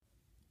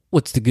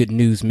What's the good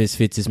news,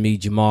 Misfits? It's me,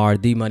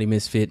 Jamar, the Money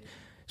Misfit.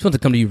 Just want to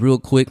come to you real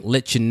quick,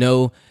 let you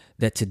know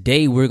that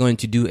today we're going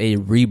to do a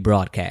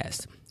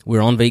rebroadcast.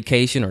 We're on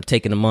vacation or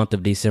taking the month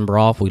of December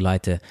off. We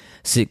like to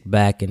sit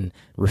back and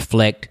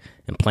reflect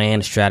and plan,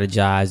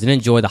 strategize, and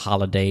enjoy the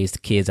holidays, the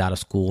kids out of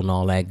school and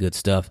all that good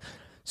stuff.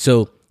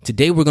 So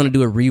today we're going to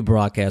do a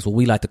rebroadcast, what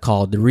we like to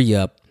call the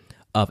ReUp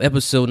of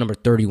episode number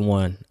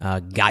 31,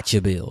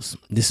 Gotcha Bills.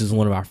 This is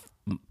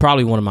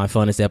probably one of my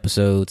funnest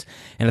episodes,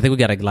 and I think we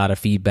got a lot of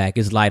feedback.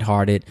 It's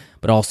lighthearted,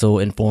 but also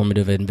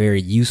informative and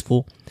very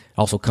useful.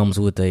 Also comes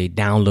with a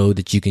download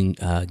that you can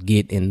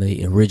get in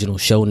the original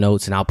show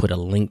notes, and I'll put a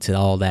link to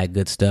all that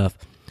good stuff.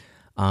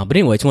 But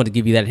anyway, just wanted to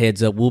give you that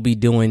heads up. We'll be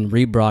doing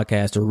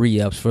rebroadcast or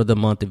re-ups for the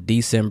month of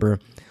December.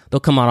 They'll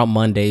come out on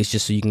Mondays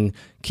just so you can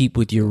keep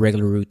with your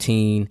regular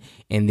routine,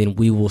 and then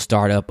we will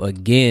start up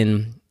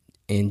again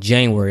in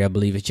January. I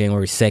believe it's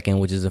January 2nd,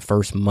 which is the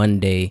first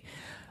Monday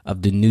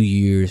of the new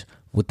year's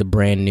with the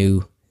brand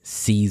new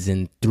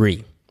season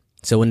 3.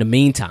 So in the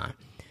meantime,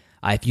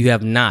 if you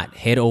have not,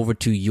 head over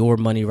to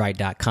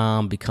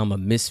yourmoneyright.com, become a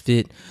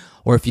misfit,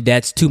 or if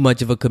that's too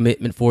much of a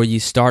commitment for you,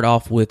 start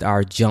off with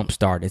our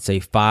Jumpstart. It's a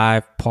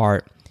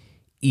 5-part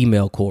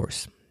email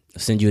course.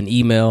 I'll send you an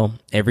email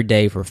every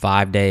day for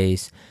 5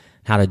 days,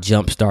 how to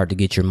jumpstart to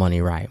get your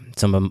money right.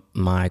 Some of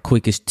my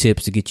quickest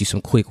tips to get you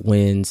some quick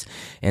wins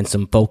and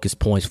some focus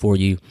points for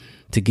you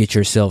to get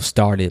yourself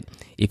started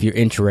if you're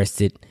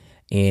interested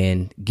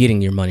in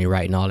getting your money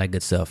right and all that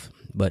good stuff.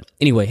 But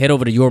anyway, head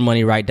over to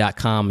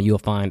yourmoneyright.com and you'll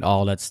find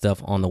all that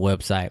stuff on the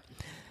website.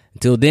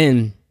 Until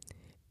then,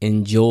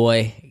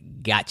 enjoy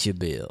Gotcha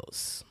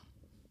Bills.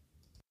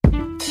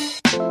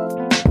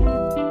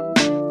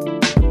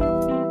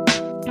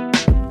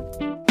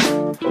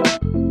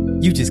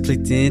 You just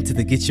clicked into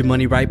the Get Your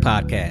Money Right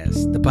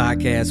podcast, the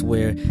podcast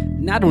where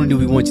not only do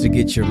we want you to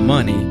get your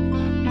money,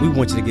 we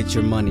want you to get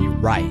your money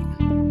right.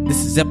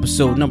 This is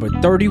episode number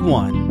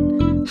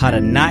 31, How to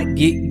Not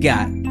Get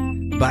Got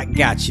by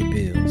Gotcha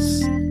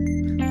Bills.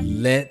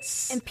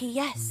 Let's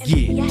get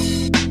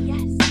it.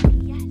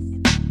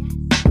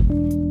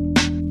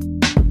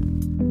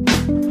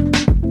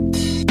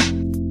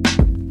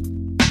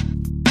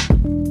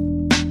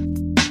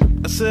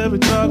 I said we're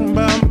talking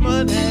about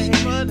money,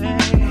 cash.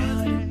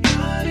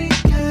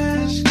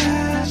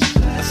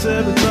 I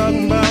said we're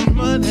talking about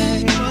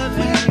money,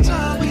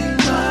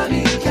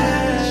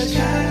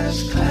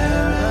 cash,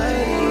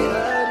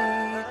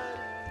 clarity.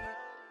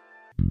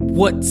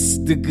 What's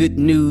the good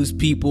news,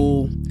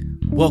 people?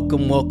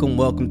 Welcome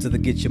to the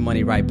Get Your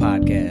Money Right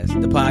podcast.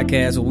 The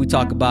podcast where we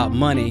talk about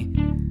money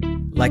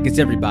like it's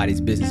everybody's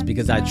business,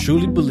 because I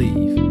truly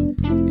believe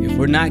if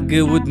we're not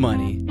good with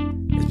money,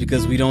 it's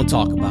because we don't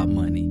talk about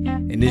money.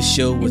 And this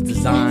show was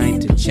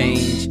designed to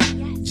change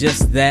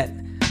just that.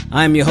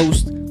 I'm your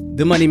host,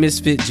 the Money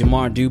Misfit,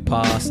 Jamar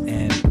Dupas,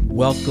 and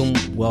welcome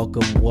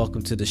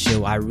to the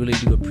show. I really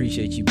do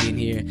appreciate you being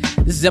here.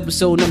 This is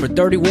episode number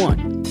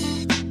 31.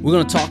 We're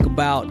going to talk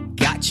about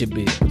gotcha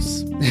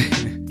bills.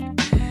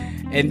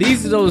 And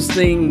these are those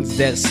things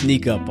that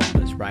sneak up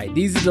on us, right?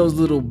 These are those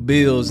little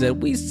bills that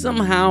we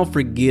somehow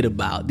forget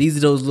about. These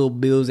are those little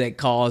bills that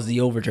cause the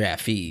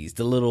overdraft fees,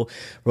 the little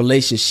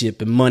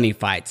relationship and money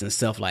fights and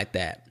stuff like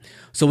that.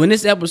 So in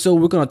this episode,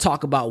 we're going to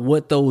talk about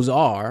what those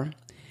are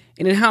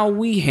and then how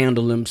we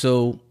handle them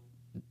so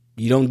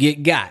you don't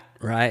get got,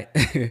 right?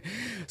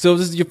 So if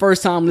this is your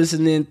first time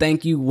listening,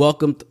 thank you.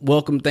 Welcome.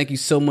 Thank you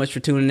so much for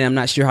tuning in. I'm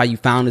not sure how you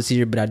found us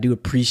here, but I do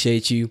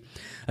appreciate you.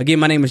 Again,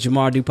 my name is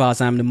Jamar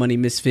Dupas. I'm the Money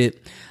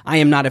Misfit. I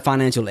am not a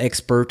financial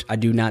expert. I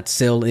do not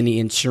sell any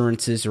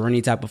insurances or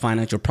any type of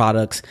financial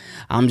products.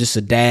 I'm just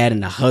a dad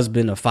and a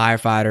husband, a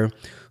firefighter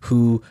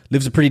who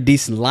lives a pretty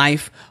decent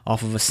life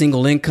off of a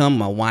single income.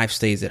 My wife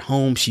stays at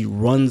home. She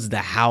runs the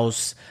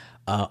house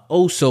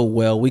so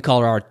well. We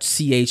call her our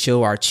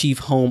CHO, our Chief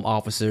Home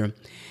Officer.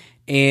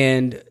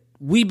 And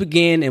we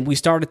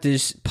started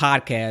this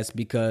podcast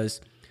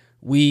because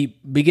we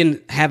begin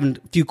having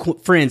a few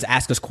friends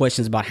ask us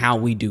questions about how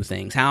we do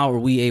things. How are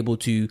we able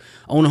to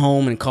own a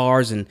home and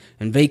cars and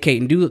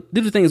vacate and do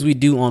the things we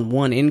do on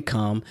one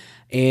income?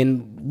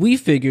 And we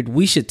figured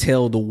we should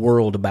tell the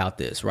world about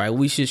this, right?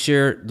 We should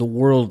share the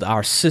world,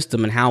 our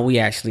system, and how we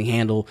actually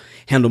handle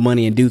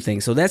money and do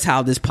things. So that's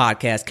how this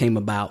podcast came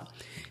about.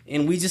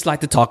 And we just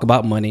like to talk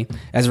about money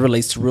as it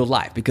relates to real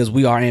life, because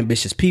we are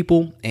ambitious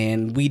people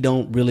and we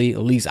don't really,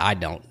 at least I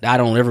don't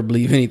ever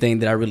believe anything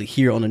that I really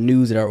hear on the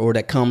news or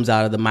that comes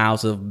out of the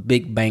mouths of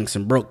big banks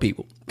and broke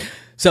people.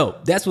 So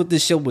that's what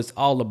this show was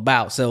all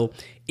about. So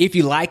if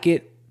you like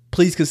it,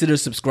 please consider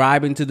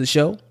subscribing to the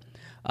show.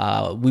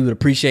 We would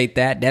appreciate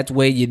that. That's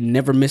way you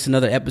never miss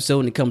another episode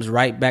and it comes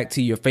right back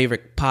to your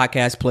favorite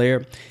podcast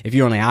player. If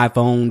you're on an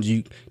iPhone,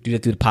 you do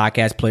that through the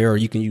podcast player, or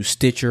you can use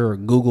Stitcher or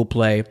Google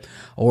Play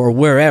or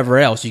wherever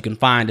else you can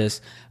find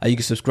us. You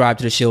can subscribe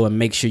to the show and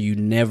make sure you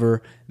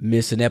never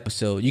miss an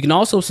episode. You can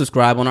also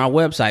subscribe on our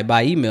website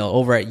by email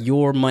over at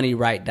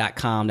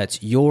yourmoneyright.com. That's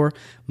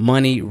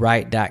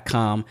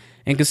yourmoneyright.com.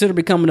 and consider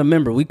becoming a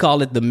member. We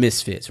call it the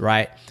Misfits,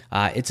 right?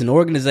 It's an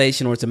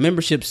organization or it's a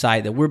membership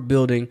site that we're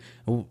building.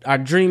 Our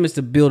dream is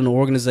to build an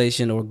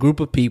organization or a group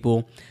of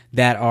people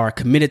that are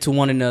committed to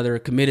one another,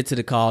 committed to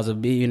the cause of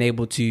being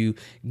able to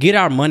get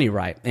our money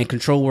right and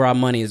control where our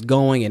money is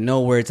going and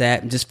know where it's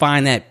at and just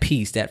find that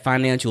peace, that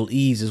financial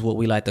ease is what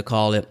we like to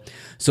call it.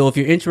 So if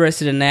you're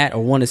interested in that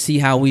or want to see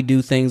how we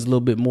do things a little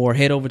bit more,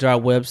 head over to our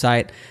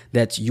website.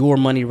 That's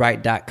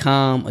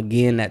yourmoneyright.com.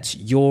 Again, that's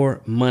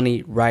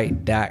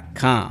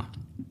yourmoneyright.com.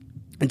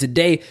 And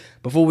today,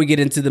 before we get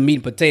into the meat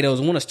and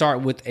potatoes, I want to start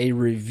with a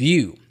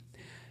review.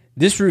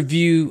 This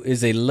review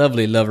is a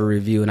lovely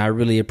review, and I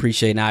really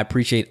appreciate it. And I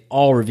appreciate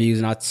all reviews,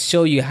 and I'll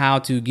show you how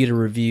to get a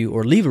review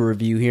or leave a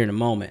review here in a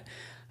moment.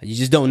 You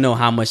just don't know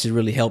how much it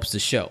really helps the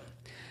show.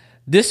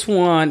 This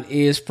one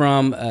is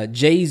from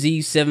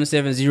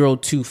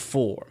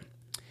JZ77024.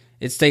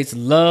 It states,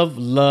 love,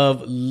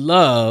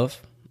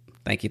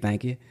 thank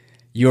you,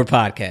 your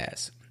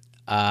podcast.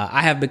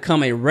 I have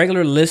become a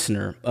regular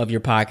listener of your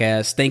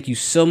podcast. Thank you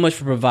so much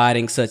for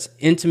providing such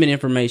intimate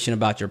information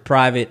about your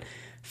private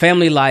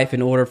family life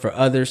in order for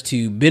others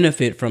to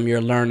benefit from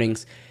your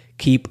learnings.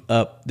 Keep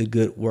up the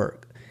good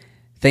work.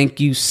 Thank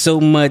you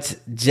so much,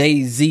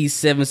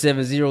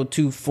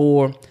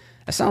 JZ77024.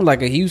 That sounds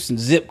like a Houston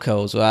zip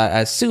code, so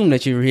I assume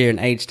that you're here in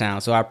H-Town.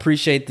 So I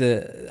appreciate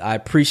the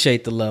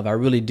love. I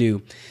really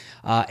do.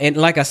 And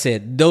like I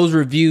said, those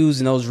reviews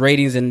and those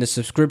ratings and the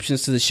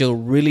subscriptions to the show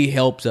really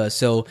helps us.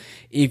 So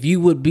if you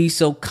would be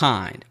so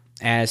kind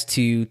as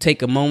to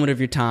take a moment of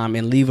your time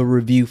and leave a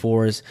review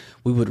for us,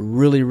 we would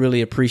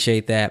really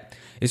appreciate that.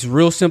 It's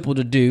real simple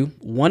to do.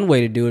 One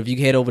way to do it, if you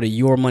head over to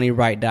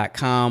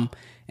yourmoneyright.com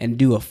and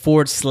do a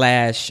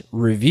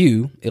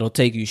 /review, it'll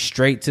take you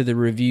straight to the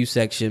review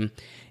section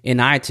in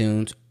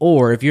iTunes.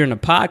 Or if you're in a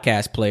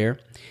podcast player,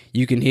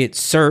 you can hit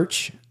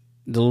search,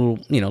 the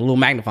little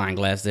magnifying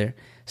glass there.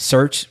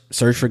 Search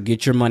for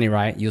Get Your Money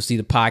Right. You'll see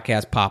the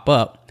podcast pop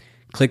up.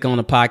 Click on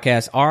the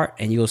podcast art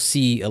and you'll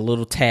see a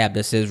little tab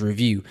that says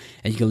review,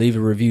 and you can leave a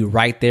review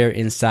right there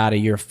inside of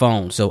your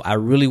phone. So I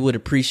really would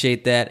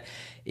appreciate that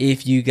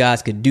if you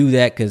guys could do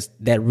that, because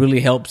that really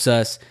helps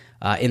us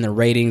in the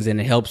ratings, and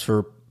it helps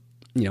for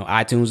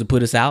iTunes to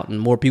put us out and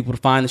more people to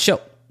find the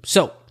show.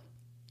 So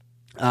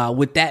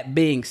with that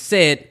being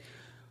said,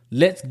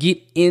 let's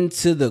get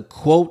into the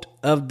quote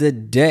of the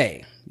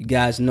day. You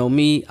guys know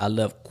me. I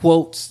love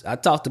quotes. I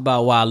talked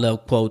about why I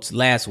love quotes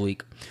last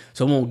week,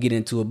 so I won't get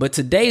into it. But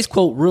today's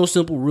quote, real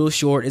simple, real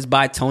short, is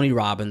by Tony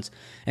Robbins.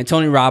 And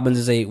Tony Robbins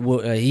is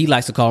he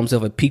likes to call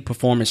himself a peak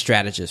performance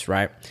strategist,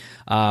 right?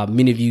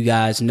 Many of you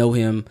guys know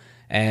him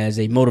as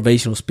a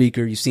motivational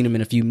speaker. You've seen him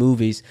in a few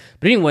movies.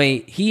 But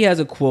anyway, he has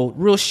a quote,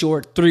 real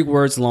short, 3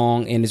 words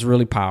long, and it's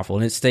really powerful.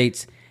 And it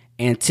states,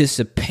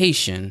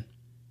 anticipation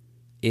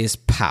is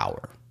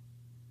power.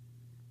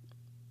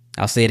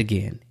 I'll say it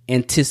again.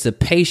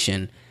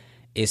 Anticipation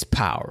is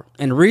power.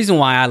 And the reason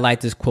why I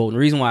like this quote, and the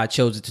reason why I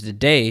chose it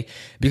today,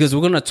 because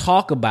we're going to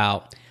talk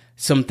about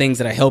some things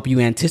that help you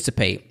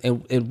anticipate.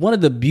 And one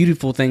of the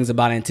beautiful things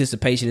about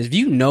anticipation is if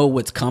you know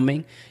what's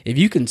coming, if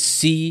you can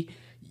see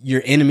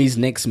your enemy's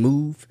next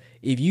move,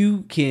 if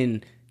you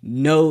can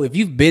know, if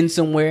you've been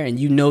somewhere and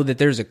you know that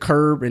there's a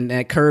curve, and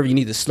that curve you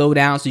need to slow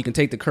down so you can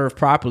take the curve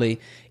properly,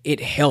 it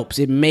helps.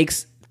 It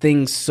makes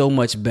things so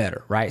much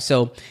better, right?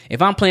 So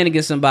if I'm playing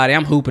against somebody,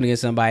 I'm hooping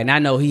against somebody, and I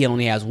know he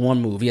only has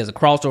one move. He has a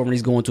crossover and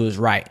he's going to his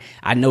right.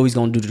 I know he's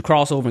going to do the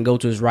crossover and go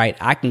to his right.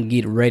 I can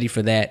get ready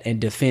for that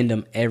and defend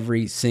him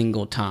every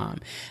single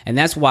time. And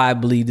that's why I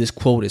believe this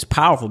quote is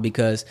powerful,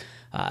 because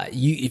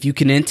if you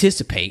can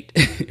anticipate,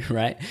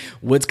 right,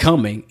 what's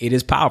coming, it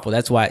is powerful.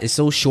 That's why it's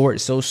so short,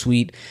 it's so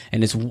sweet,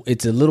 and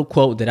it's a little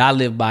quote that I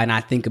live by and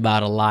I think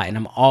about a lot. And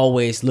I'm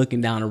always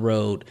looking down the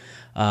road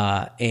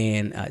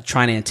and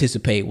trying to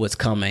anticipate what's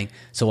coming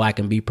so I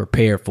can be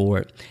prepared for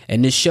it.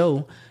 And this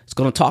show is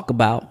going to talk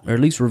about, or at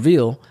least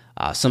reveal,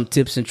 some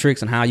tips and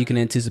tricks on how you can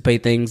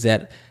anticipate things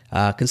that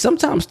can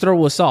sometimes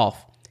throw us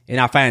off in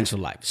our financial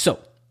life. So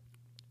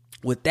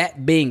with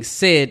that being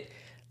said,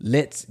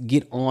 let's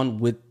get on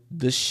with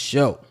the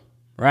show.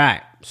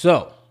 Right.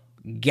 So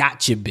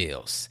gotcha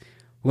bills.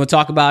 We're going to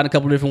talk about it in a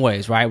couple of different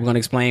ways, right? We're going to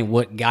explain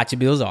what gotcha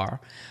bills are.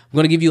 I'm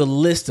going to give you a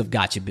list of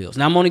gotcha bills.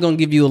 Now, I'm only going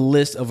to give you a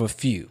list of a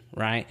few,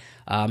 right?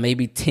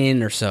 Maybe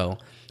 10 or so.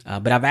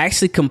 But I've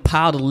actually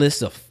compiled a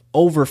list of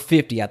over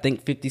 50, I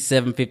think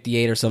 57,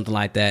 58 or something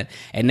like that.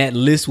 And that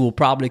list will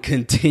probably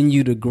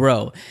continue to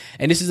grow.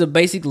 And this is a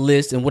basic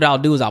list. And what I'll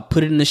do is I'll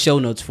put it in the show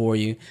notes for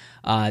you.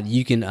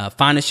 You can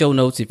find the show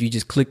notes if you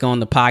just click on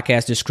the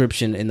podcast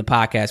description in the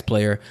podcast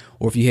player,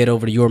 or if you head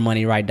over to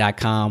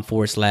yourmoneyright.com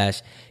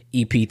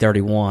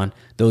 /EP31.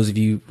 Those of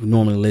you who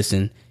normally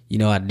listen, you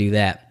know how to do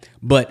that.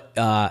 But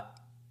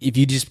if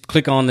you just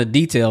click on the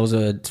details,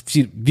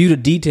 view the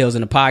details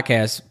in the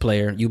podcast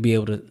player, you'll be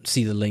able to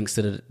see the links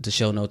to the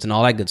show notes and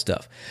all that good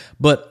stuff.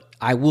 But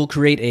I will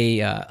create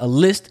a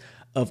list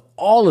of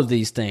all of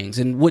these things.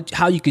 And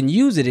how you can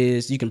use it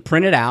is you can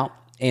print it out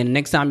And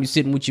next time you're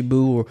sitting with your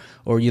boo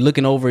or you're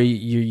looking over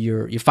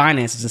your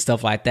finances and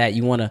stuff like that,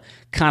 you want to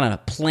kind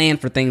of plan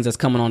for things that's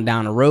coming on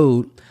down the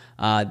road.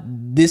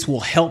 This will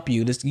help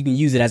you. You can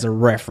use it as a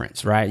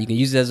reference, right? You can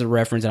use it as a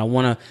reference, and I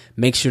want to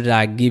make sure that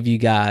I give you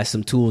guys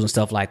some tools and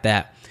stuff like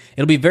that.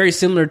 It'll be very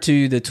similar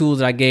to the tools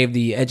that I gave,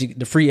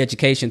 the free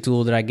education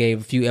tool that I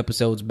gave a few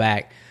episodes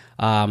back.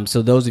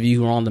 So those of you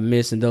who are on the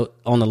list and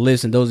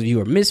those of you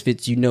who are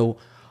misfits, you know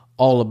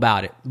all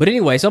about it. But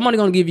anyway, so I'm only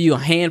going to give you a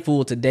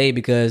handful today,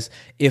 because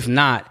if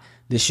not,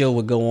 the show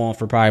would go on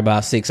for probably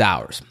about 6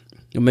 hours.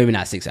 Or maybe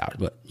not 6 hours,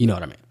 but you know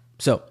what I mean.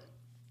 So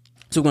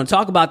we're going to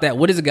talk about that.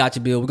 What is a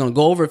gotcha bill? We're going to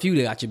go over a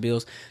few gotcha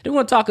bills. Then we're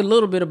going to talk a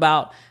little bit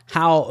about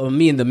how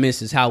me and the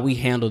missus, how we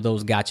handle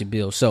those gotcha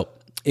bills. So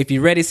if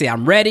you're ready, say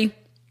I'm ready.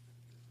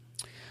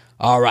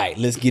 All right,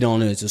 let's get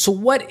on into it. So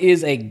what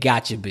is a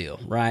gotcha bill,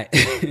 right?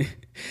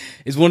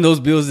 It's one of those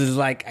bills that's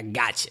like a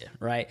gotcha,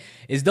 right?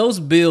 It's those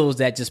bills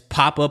that just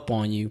pop up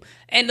on you.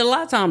 And a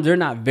lot of times they're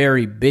not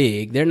very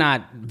big. They're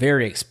not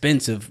very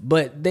expensive,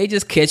 but they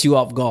just catch you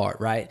off guard,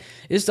 right?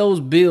 It's those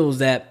bills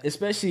that,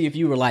 especially if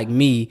you were like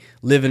me,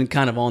 living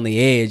kind of on the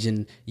edge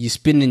and you're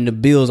spending the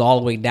bills all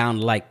the way down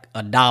to like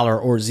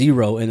 $1 or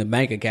 $0 in the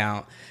bank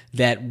account,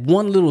 that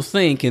one little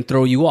thing can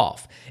throw you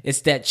off.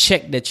 It's that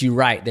check that you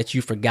write that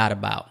you forgot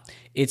about.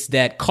 It's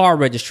that car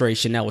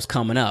registration that was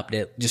coming up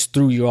that just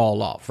threw you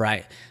all off,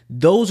 right?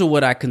 Those are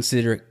what I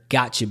consider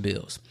gotcha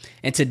bills.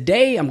 And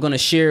today I'm going to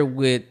share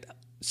with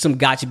some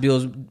gotcha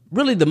bills,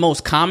 really the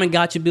most common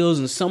gotcha bills,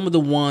 and some of the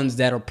ones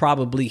that will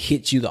probably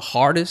hit you the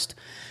hardest,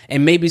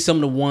 and maybe some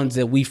of the ones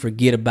that we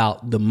forget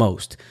about the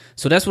most.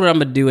 So that's what I'm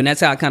going to do, and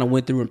that's how I kind of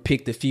went through and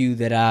picked a few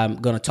that I'm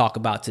going to talk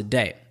about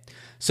today.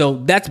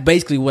 So that's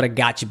basically what a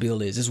gotcha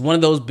bill is. It's one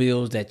of those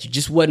bills that you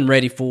just wasn't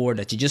ready for,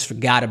 that you just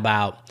forgot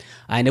about,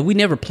 and that we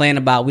never plan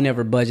about, we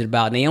never budget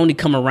about, and they only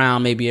come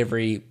around maybe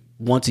every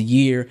once a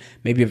year,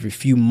 maybe every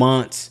few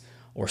months,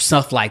 or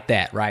stuff like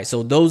that, right?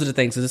 So those are the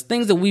things. So there's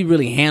things that we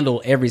really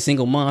handle every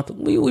single month.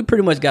 We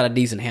pretty much got a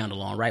decent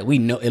handle on, right? We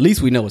know, at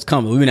least we know it's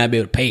coming. We may not be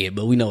able to pay it,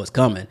 but we know it's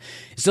coming.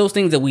 It's those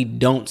things that we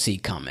don't see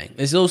coming.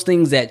 It's those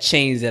things that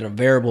change, that are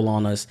variable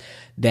on us,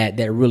 that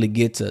really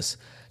gets us.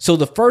 So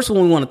the first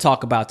one we want to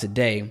talk about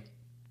today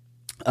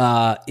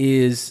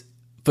is,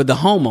 for the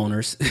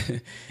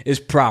homeowners, is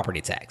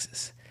property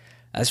taxes.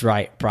 That's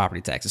right,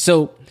 property taxes.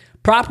 So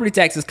property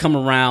taxes come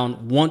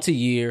around once a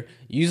year,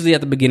 usually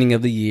at the beginning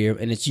of the year,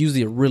 and it's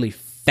usually a really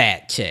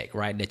fat check,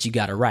 right, that you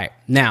got to write.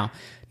 Now,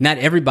 not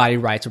everybody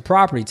writes a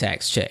property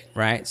tax check,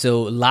 right?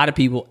 So a lot of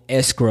people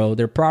escrow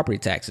their property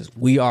taxes.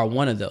 We are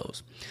one of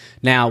those.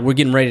 Now, we're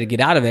getting ready to get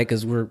out of it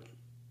because we're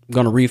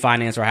going to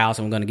refinance our house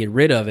and we're going to get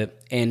rid of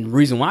it. And the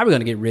reason why we're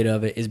going to get rid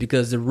of it is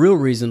because the real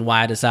reason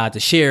why I decided to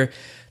share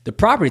the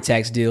property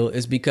tax deal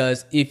is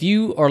because if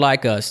you are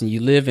like us and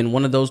you live in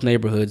one of those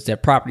neighborhoods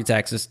that property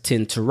taxes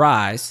tend to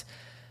rise,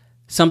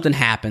 something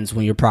happens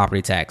when your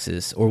property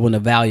taxes, or when the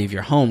value of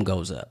your home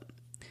goes up.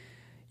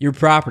 Your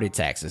property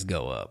taxes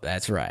go up.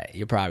 That's right.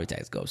 Your property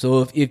taxes go up.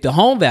 So if the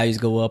home values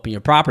go up and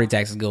your property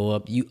taxes go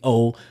up, you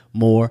owe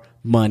more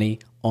money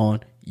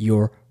on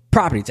your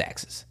property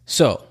taxes.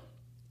 So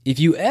if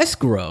you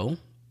escrow,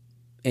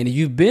 and if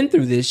you've been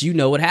through this, you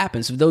know what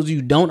happens. For those of you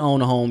who don't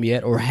own a home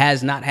yet, or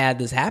has not had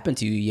this happen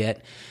to you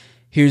yet,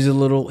 here's a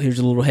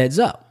little heads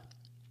up.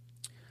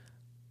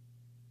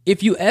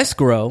 If you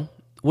escrow,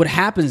 what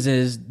happens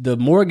is the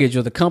mortgage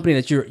or the company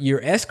that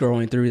you're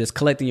escrowing through, that's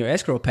collecting your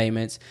escrow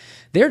payments,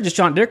 they're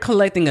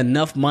collecting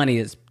enough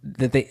money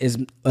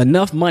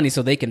enough money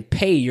so they can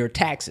pay your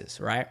taxes,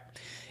 right?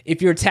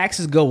 If your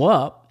taxes go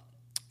up,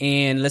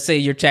 and let's say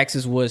your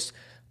taxes was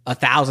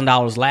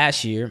 $1,000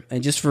 last year,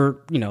 and just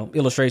for,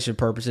 illustration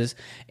purposes,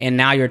 and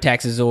now your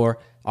taxes are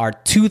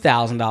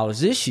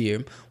 $2,000 this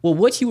year, well,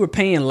 what you were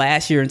paying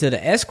last year into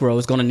the escrow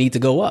is going to need to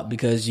go up,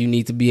 because you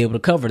need to be able to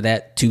cover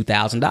that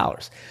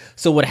 $2,000.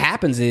 So what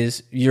happens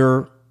is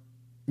your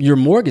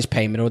mortgage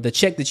payment, or the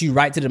check that you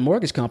write to the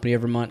mortgage company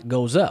every month,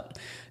 goes up.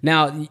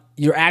 Now,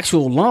 your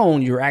actual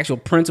loan, your actual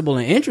principal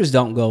and interest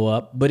don't go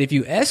up, but if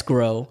you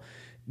escrow,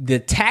 the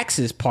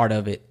taxes part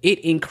of it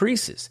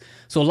increases.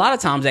 So a lot of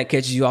times that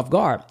catches you off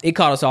guard. It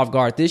caught us off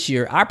guard this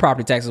year. Our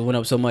property taxes went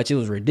up so much, it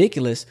was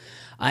ridiculous.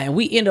 And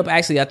we end up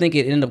I think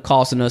it ended up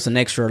costing us an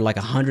extra like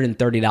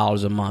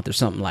 $130 a month or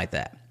something like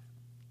that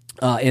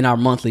in our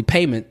monthly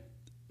payment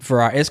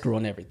for our escrow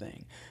and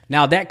everything.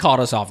 Now, that caught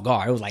us off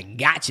guard. It was like,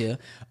 gotcha.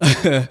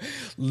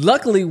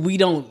 Luckily, we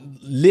don't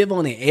live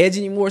on the edge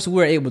anymore, so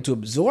we're able to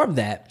absorb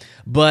that.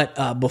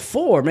 But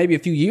before, maybe a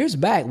few years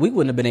back, we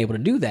wouldn't have been able to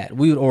do that.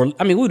 We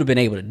would have been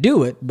able to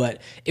do it,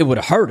 but it would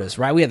have hurt us,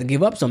 right? We had to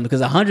give up something,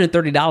 because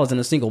 $130 in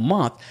a single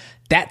month,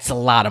 that's a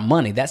lot of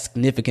money. That's a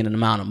significant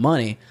amount of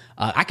money.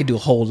 I could do a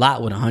whole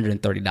lot with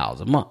 $130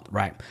 a month,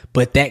 right?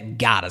 But that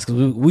got us,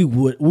 because we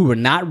were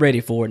not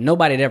ready for it.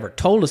 Nobody had ever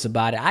told us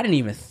about it. I didn't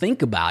even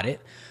think about it.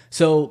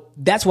 So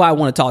that's why I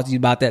want to talk to you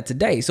about that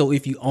today. So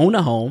if you own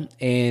a home,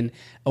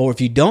 or if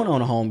you don't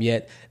own a home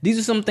yet, these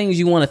are some things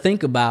you want to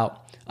think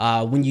about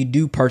when you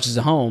do purchase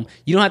a home.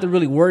 You don't have to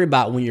really worry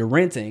about when you're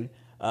renting,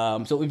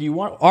 So if you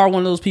are one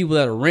of those people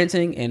that are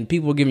renting and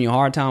people are giving you a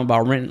hard time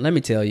about renting, let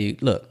me tell you,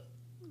 look,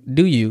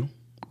 do you,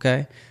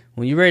 okay?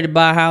 When you're ready to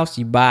buy a house,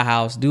 you buy a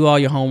house. Do all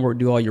your homework,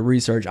 do all your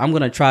research. I'm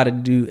going to try to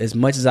do as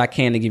much as I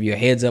can to give you a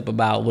heads up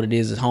about what it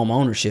is as home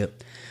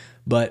ownership.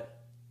 But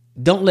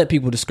don't let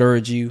people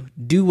discourage you.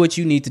 Do what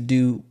you need to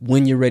do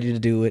when you're ready to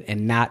do it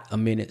and not a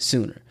minute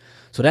sooner.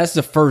 So that's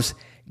the first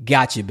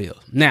gotcha bill.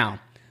 Now,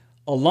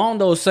 along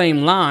those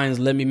same lines,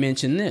 let me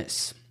mention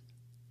this.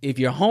 If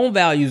your home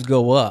values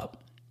go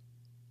up,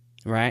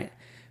 right,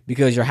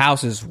 because your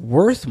house is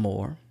worth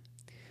more,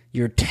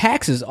 your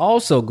taxes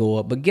also go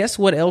up. But guess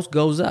what else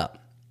goes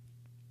up?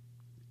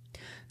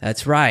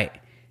 That's right,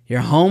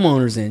 your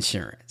homeowner's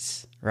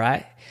insurance,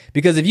 right?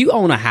 Because if you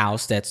own a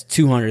house that's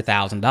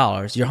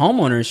 $200,000, your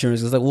homeowner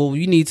insurance is like, well,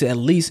 you need to at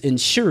least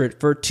insure it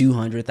for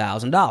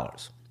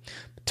 $200,000.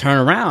 Turn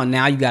around,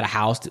 now you got a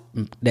house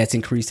that's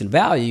increased in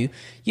value.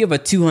 You have a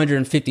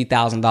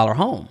 $250,000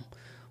 home.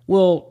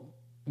 Well,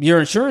 your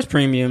insurance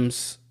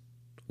premiums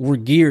were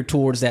geared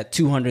towards that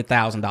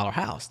 $200,000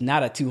 house,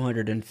 not a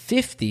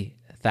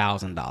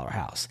 $250,000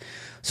 house.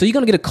 So you're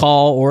going to get a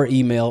call or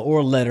email or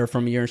a letter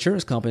from your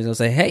insurance company and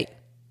say, hey,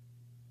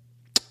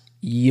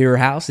 your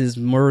house is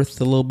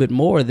worth a little bit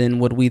more than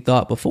what we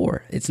thought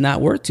before. It's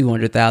not worth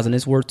 $200,000,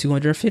 it's worth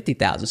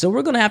 $250,000. So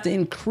we're going to have to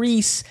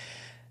increase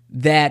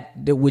that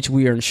which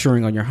we are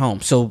insuring on your home.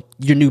 So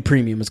your new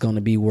premium is going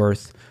to be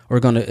worth, or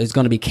it's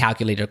going to be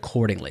calculated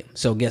accordingly.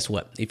 So guess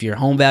what? If your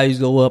home values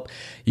go up,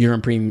 your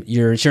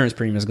insurance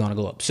premium is going to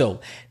go up.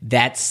 So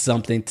that's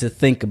something to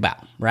think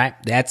about, right?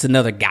 That's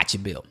another gotcha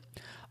bill.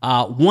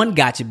 One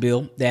gotcha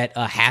bill that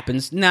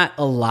happens, not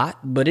a lot,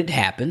 but it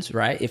happens,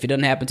 right? If it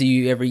doesn't happen to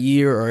you every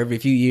year or every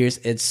few years,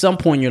 at some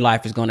point in your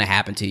life it's going to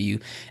happen to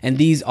you. And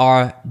these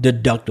are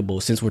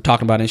deductibles. Since we're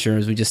talking about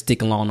insurance, we just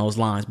stick along those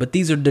lines. But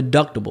these are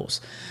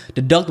deductibles.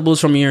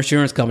 Deductibles from your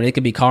insurance company. It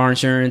could be car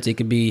insurance. It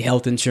could be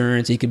health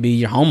insurance. It could be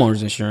your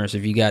homeowner's insurance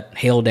if you got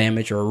hail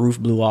damage or a roof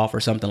blew off or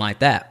something like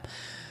that.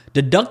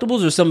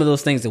 Deductibles are some of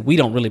those things that we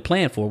don't really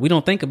plan for. We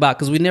don't think about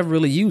because we never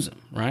really use them,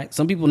 right?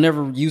 Some people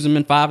never use them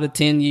in 5 to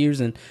 10 years.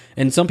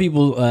 And some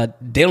people,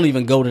 they don't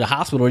even go to the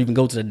hospital or even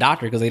go to the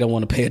doctor because they don't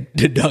want to pay a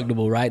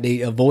deductible, right? They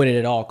avoid it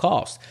at all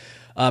costs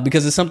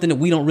because it's something that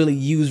we don't really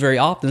use very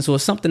often. So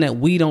it's something that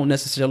we don't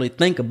necessarily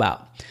think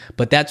about.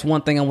 But that's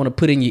one thing I want to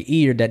put in your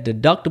ear, that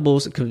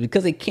deductibles,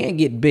 because they can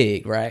get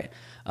big, right?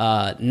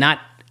 Not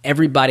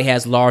everybody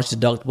has large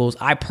deductibles.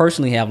 I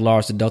personally have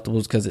large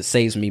deductibles because it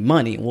saves me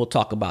money. And we'll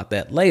talk about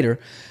that later.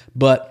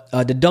 But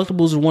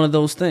deductibles are one of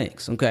those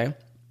things, okay?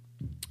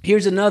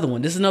 Here's another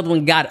one. This is another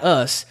one got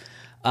us.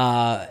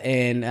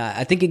 And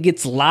I think it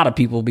gets a lot of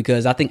people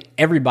because I think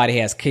everybody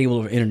has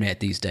cable or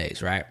internet these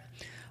days, right?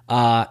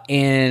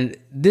 And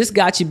this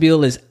gotcha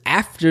bill is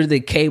after the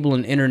cable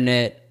and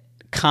internet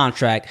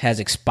contract has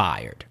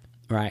expired,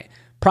 right?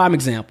 Prime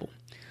example.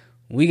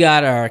 We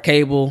got our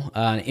cable,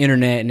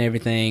 internet and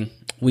everything.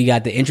 We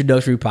got the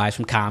introductory price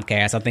from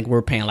Comcast. I think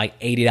we're paying like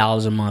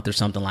 $80 a month or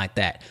something like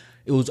that.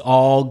 It was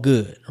all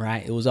good,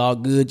 right? It was all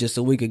good just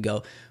a week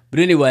ago.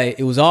 But anyway,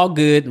 it was all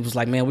good. It was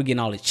like, man, we're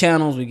getting all these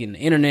channels. We're getting the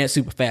internet,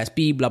 super fast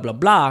speed, blah, blah,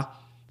 blah.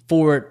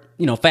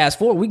 Fast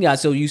forward, we got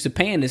so used to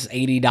paying this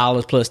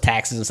 $80 plus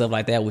taxes and stuff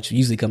like that, which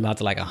usually comes out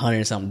to like $100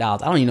 and something. I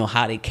don't even know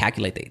how they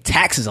calculate their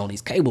taxes on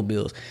these cable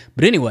bills.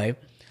 But anyway,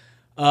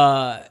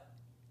 and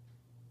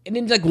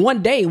then like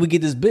one day we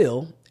get this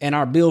bill, and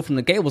our bill from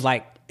the cable was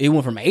like, it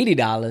went from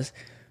 $80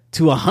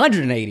 to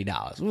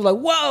 $180. We was like,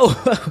 whoa,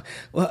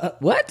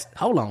 what?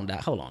 Hold on,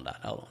 Doc.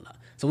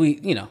 So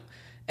we,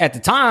 at the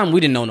time,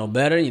 we didn't know no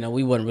better.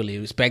 We wasn't really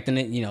expecting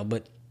it,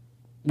 but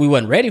we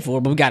wasn't ready for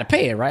it, but we got to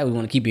pay it, right? We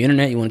want to keep your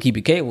internet, you want to keep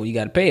your cable, you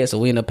got to pay it. So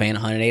we end up paying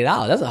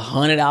 $180. That's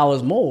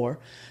 $100 more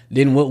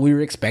than what we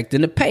were expecting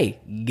to pay.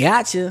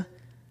 Gotcha.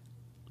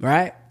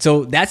 Right?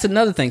 So that's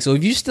another thing. So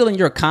if you're still in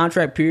your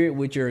contract period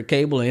with your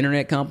cable or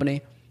internet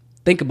company,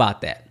 think about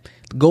that.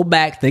 Go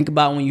back, think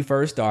about when you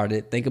first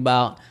started, think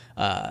about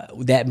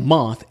that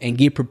month and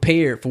get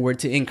prepared for it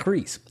to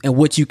increase. And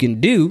what you can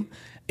do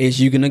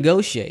is you can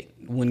negotiate.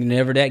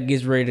 Whenever that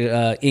gets ready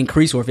to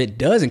increase, or if it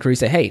does increase,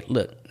 say, hey,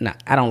 look,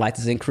 I don't like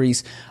this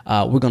increase.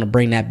 We're going to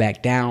bring that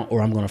back down,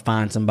 or I'm going to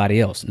find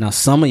somebody else. Now,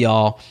 some of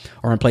y'all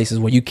are in places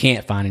where you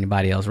can't find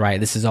anybody else, right?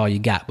 This is all you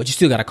got, but you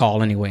still got to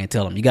call anyway and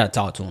tell them. You got to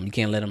talk to them. You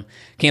can't let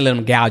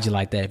them gouge you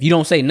like that. If you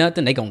don't say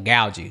nothing, they going to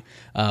gouge you.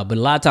 But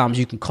a lot of times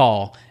you can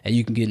call and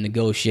you can get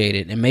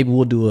negotiated, and maybe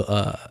we'll do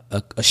a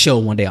show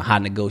one day on how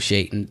to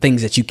negotiate and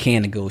things that you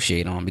can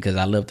negotiate on, because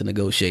I love to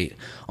negotiate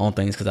on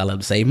things because I love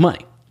to save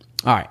money.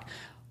 All right.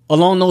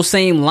 Along those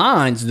same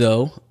lines,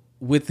 though,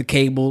 with the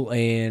cable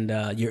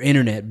and your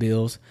internet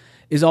bills,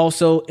 is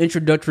also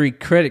introductory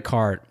credit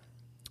card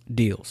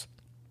deals,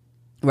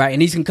 right?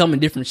 And these can come in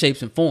different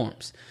shapes and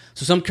forms.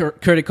 So some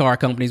credit card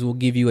companies will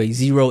give you a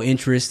zero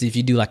interest if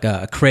you do like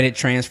a credit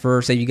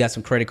transfer. Say you got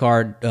some credit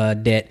card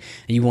debt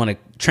and you want to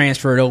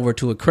transfer it over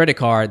to a credit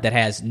card that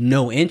has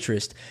no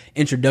interest,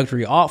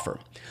 introductory offer.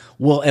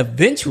 Well,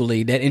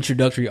 eventually that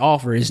introductory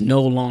offer is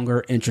no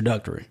longer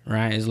introductory,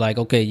 right? It's like,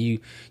 okay, you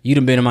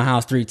done been in my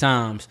house 3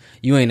 times.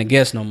 You ain't a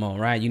guest no more,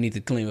 right? You need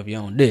to clean up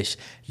your own dish.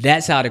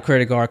 That's how the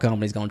credit card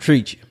company's going to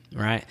treat you,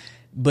 right?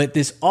 But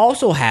this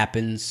also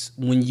happens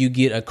when you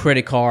get a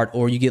credit card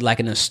or you get like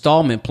an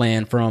installment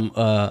plan from,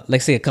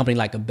 let's say a company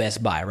like a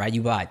Best Buy, right?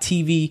 You buy a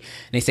TV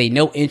and they say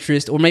no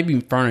interest, or maybe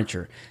even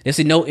furniture. They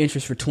say no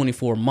interest for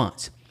 24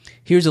 months.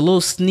 Here's a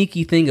little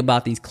sneaky thing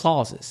about these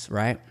clauses,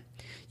 right?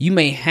 You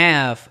may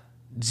have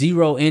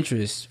zero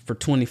interest for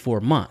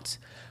 24 months.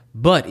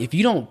 But if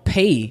you don't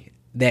pay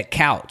that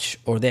couch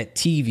or that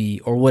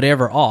TV or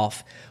whatever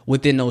off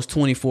within those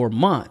 24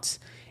 months,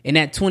 in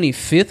that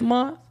 25th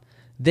month,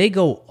 they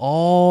go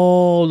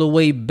all the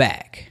way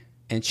back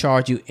and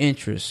charge you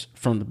interest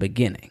from the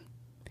beginning.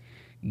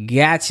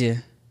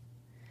 Gotcha.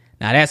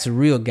 Now that's a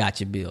real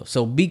gotcha bill.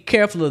 So be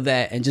careful of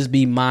that and just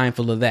be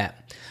mindful of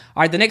that.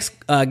 All right, the next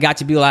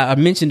gotcha bill, I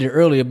mentioned it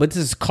earlier, but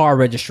this is car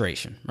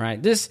registration,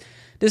 right? This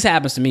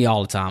happens to me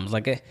all the time. It's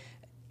like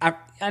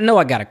I know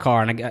I got a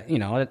car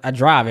and I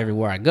drive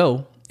everywhere I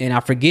go, and I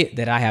forget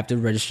that I have to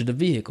register the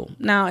vehicle.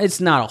 Now,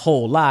 it's not a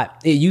whole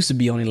lot. It used to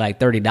be only like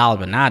 $30,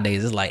 but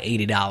nowadays it's like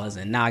 $80,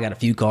 and now I got a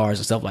few cars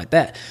and stuff like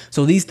that.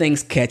 So these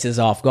things catch us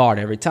off guard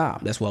every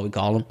time. That's why we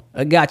call them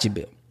a gotcha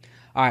bill.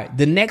 All right,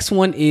 the next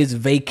one is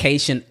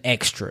vacation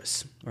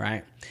extras,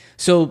 right?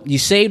 So you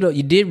saved up,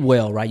 you did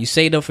well, right? You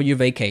saved up for your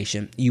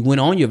vacation. You went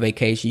on your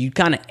vacation. You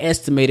kind of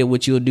estimated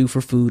what you'll do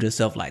for food and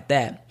stuff like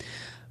that.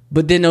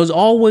 But then there's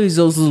always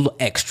those little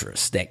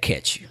extras that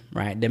catch you,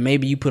 right? That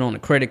maybe you put on a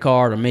credit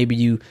card, or maybe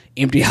you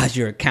empty out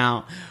your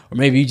account, or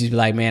maybe you just be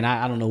like, man,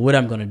 I don't know what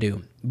I'm going to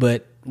do.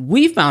 But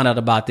we found out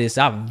about this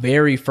our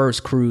very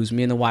first cruise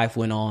me and the wife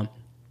went on.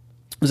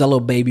 It was our little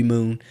baby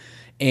moon.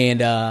 And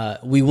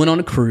we went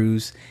on a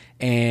cruise,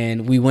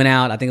 and we went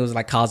out. I think it was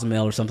like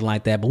Cozumel or something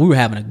like that. But we were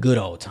having a good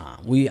old time.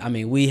 We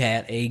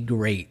had a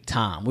great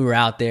time. We were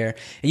out there.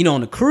 And,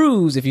 on the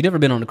cruise, if you've never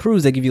been on a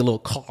cruise, they give you a little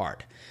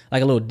card,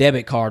 like a little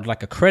debit card,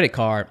 like a credit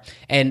card.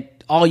 And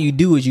all you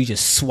do is you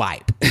just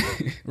swipe,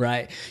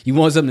 right? You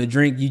want something to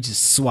drink, you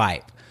just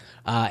swipe.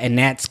 And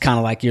that's kind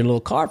of like your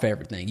little card for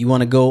everything. You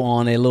want to go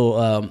on a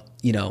little,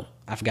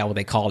 I forgot what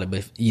they call it,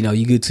 but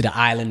you go to the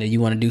island and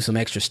you want to do some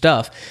extra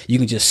stuff, you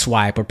can just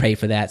swipe or pay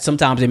for that.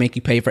 Sometimes they make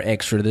you pay for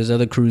extra. There's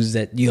other cruises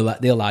that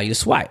they'll allow you to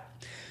swipe.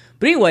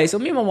 But anyway, so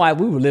me and my wife,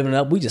 we were living it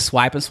up. We just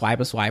swipe,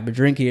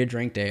 drink here,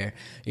 drink there.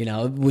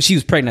 Well, she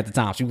was pregnant at the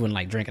time, so she wasn't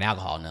like drinking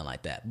alcohol, nothing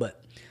like that.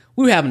 But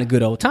we were having a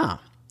good old time.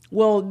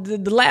 Well,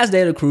 the last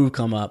day of the cruise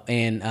come up,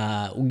 and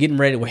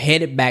we're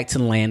headed back to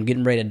the land,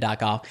 getting ready to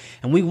dock off.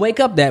 And we wake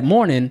up that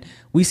morning,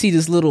 we see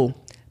this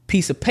little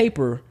piece of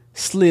paper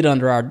slid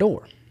under our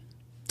door.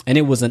 And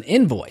it was an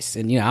invoice.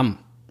 And,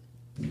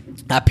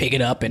 I pick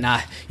it up and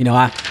I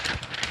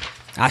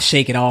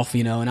shake it off,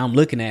 and I'm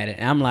looking at it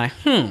and I'm like,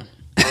 I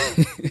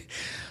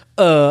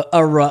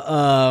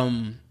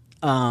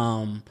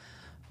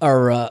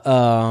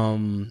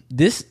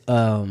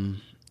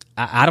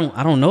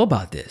don't know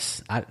about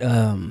this.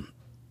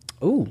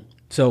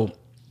 So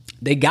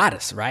they got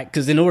us, right?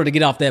 Because in order to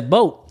get off that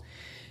boat,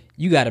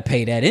 you got to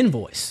pay that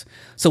invoice.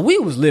 So we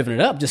was living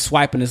it up, just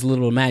swiping this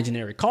little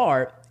imaginary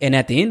card. And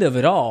at the end of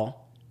it all,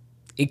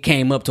 it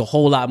came up to a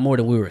whole lot more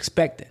than we were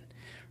expecting,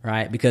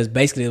 right? Because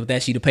basically what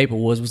that sheet of paper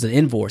was an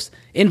invoice.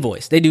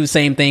 They do the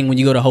same thing when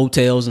you go to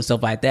hotels and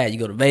stuff like that. You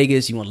go to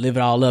Vegas, you want to live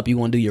it all up. You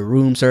want to do your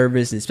room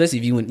service, and especially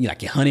if you want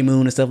like your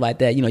honeymoon and stuff like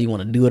that. You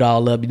want to do it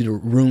all up. You do the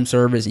room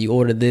service and you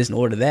order this and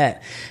order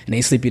that, and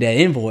they slip you that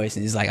invoice,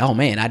 and it's like, oh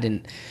man, I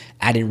didn't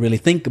really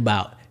think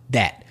about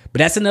that. But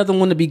that's another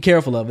one to be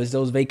careful of, is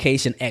those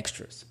vacation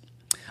extras.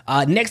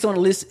 Next on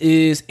the list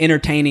is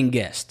entertaining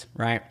guests,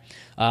 right?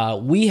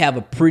 We have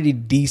a pretty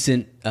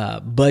decent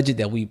budget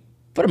that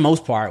for the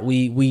most part,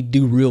 we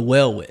do real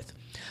well with.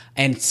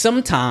 And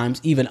sometimes,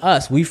 even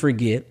us, we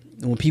forget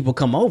when people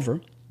come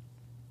over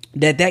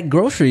that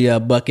grocery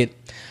bucket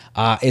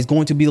is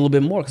going to be a little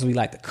bit more, because we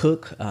like to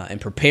cook and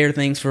prepare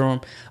things for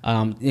them.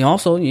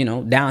 Also,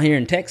 down here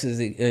in Texas,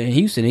 in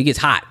Houston, it gets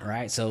hot,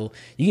 right? So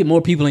you get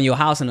more people in your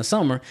house in the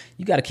summer,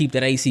 you got to keep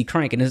that AC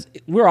cranking.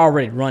 We're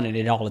already running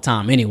it all the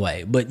time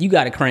anyway, but you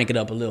got to crank it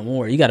up a little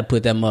more. You got to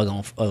put that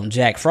mug on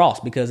Jack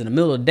Frost, because in the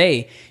middle of the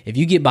day, if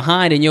you get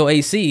behind in your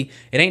AC,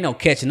 it ain't no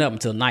catching up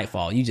until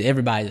nightfall.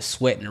 Everybody's just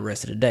sweating the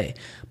rest of the day.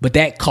 But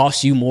that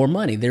costs you more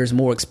money. There's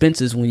more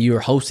expenses when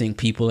you're hosting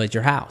people at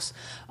your house.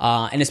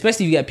 And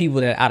especially if you got people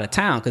that are out of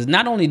town, because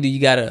not only do you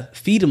got to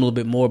feed them a little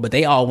bit more, but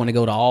they all want to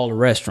go to all the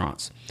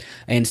restaurants.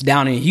 And it's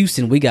down in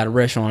Houston, we got a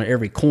restaurant on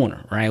every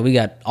corner, right? We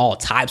got all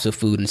types of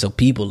food, and so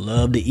people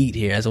love to eat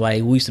here. That's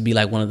why we used to be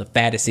like one of the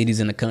fattest cities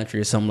in the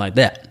country or something like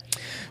that.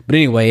 But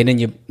anyway, and then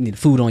you need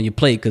food on your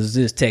plate, because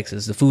this is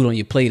Texas. The food on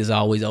your plate is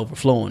always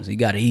overflowing, so you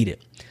got to eat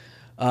it.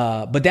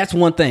 But that's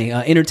one thing.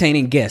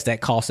 Entertaining guests,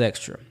 that costs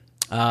extra.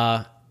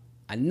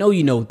 I know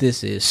you know what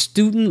this is.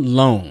 Student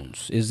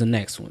loans is the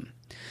next one.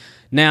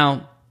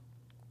 Now,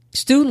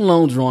 student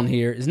loans are on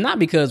here. It's not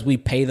because we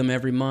pay them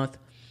every month,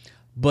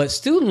 but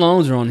student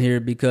loans are on here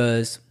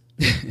because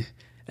I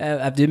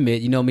have to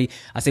admit, you know me,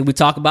 I say we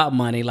talk about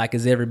money like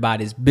it's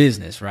everybody's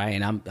business, right?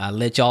 And I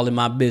let y'all in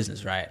my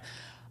business, right?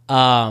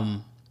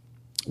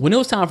 When it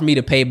was time for me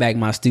to pay back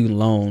my student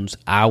loans,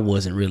 I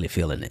wasn't really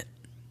feeling it,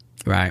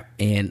 right?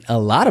 And a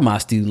lot of my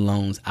student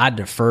loans, I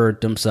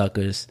deferred them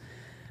suckers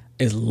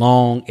as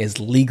long as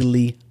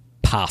legally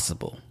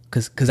possible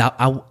because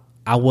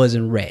I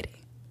wasn't ready,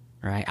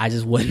 right? I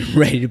just wasn't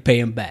ready to pay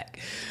them back.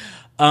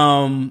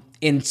 And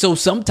so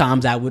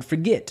sometimes I would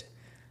forget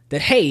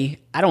that, hey,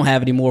 I don't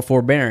have any more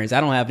forbearance.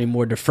 I don't have any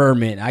more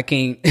deferment. I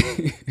can't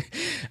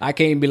I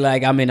can't be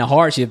like I'm in a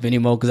hardship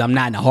anymore because I'm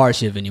not in a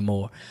hardship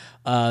anymore.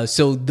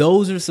 So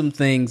those are some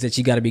things that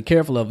you got to be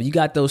careful of. You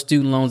got those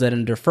student loans that are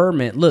in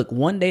deferment. Look,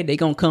 one day they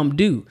going to come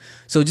due.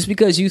 So just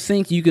because you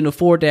think you can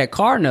afford that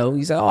car note,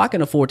 you say, oh, I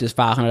can afford this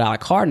 $500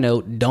 car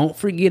note. Don't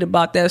forget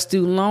about that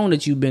student loan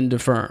that you've been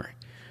deferring,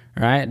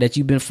 right? That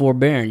you've been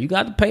forbearing. You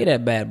got to pay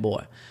that bad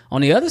boy.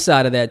 On the other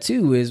side of that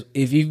too is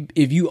if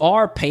you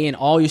are paying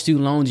all your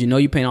student loans, you know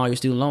you're paying all your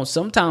student loans.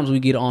 Sometimes we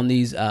get on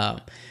these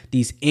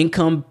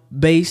income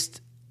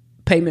based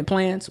payment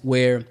plans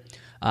where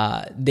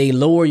they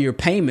lower your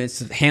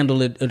payments,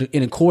 handle it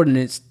in according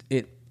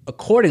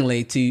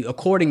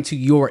to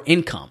your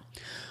income.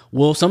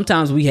 Well,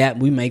 sometimes we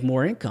make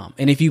more income,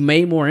 and if you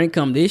made more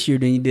income this year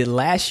than you did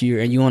last year,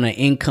 and you're on an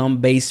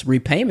income based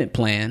repayment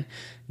plan,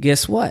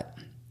 guess what?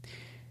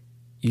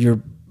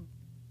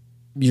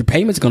 Your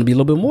payment's going to be a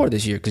little bit more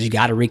this year because you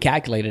got to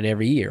recalculate it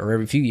every year or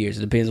every few years.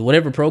 It depends.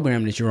 Whatever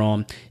program that you're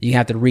on, you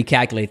have to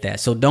recalculate that.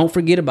 So don't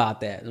forget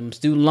about that. Them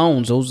student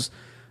loans, those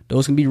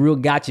can be real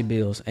gotcha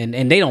bills, and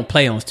they don't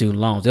play on student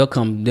loans. They'll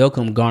come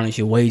garnish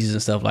your wages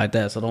and stuff like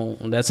that. So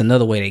that's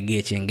another way they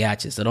get you and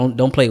gotcha. So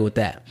don't play with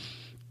that.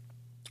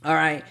 All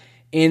right.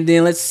 And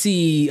then let's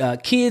see,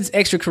 kids'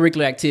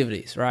 extracurricular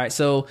activities, right?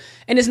 So,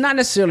 and it's not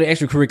necessarily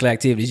extracurricular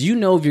activities. You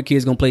know if your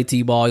kid's going to play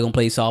t-ball, they're going to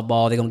play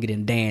softball, they're going to get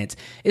in dance.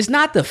 It's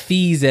not the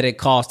fees that it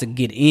costs to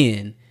get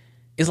in.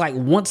 It's like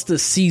once the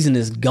season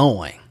is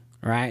going,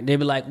 right? They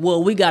be like,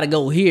 well, we got to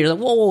go here. Like,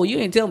 whoa, you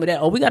ain't tell me that.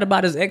 Oh, we got to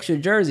buy this extra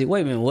jersey.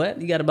 Wait a minute, what?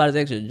 You got to buy this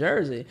extra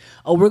jersey.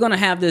 Oh, we're going to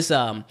have this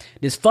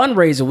this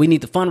fundraiser. We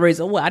need the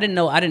fundraiser. Oh, well, I didn't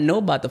know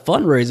about the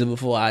fundraiser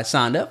before I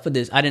signed up for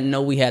this. I didn't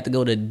know we had to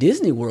go to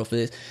Disney World for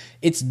this.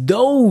 It's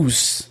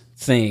those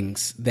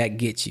things that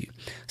get you.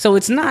 So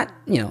it's not,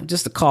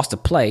 just the cost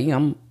of play.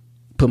 I'm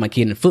put my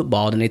kid in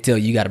football, and they tell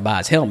you got to buy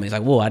his helmet. It's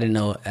like, whoa, I didn't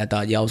know. I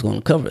thought y'all was going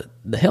to cover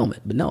the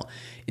helmet. But no,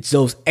 it's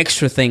those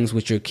extra things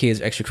with your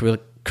kids'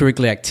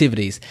 extracurricular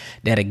activities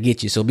that'll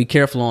get you. So be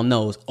careful on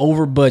those.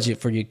 Over budget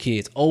for your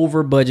kids.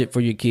 Over budget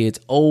for your kids.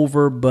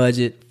 Over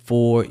budget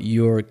for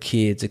your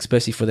kids,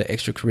 especially for the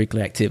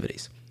extracurricular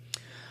activities.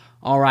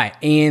 All right.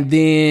 And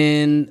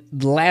then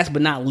last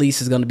but not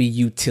least is going to be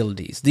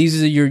utilities.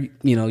 These are your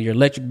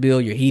electric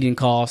bill, your heating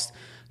costs,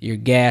 your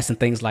gas and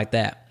things like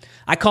that.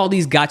 I call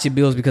these gotcha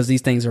bills because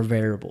these things are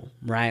variable,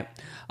 right?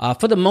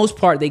 For the most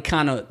part, they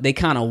kind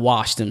of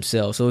wash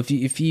themselves. So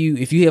if you're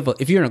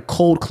in a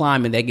cold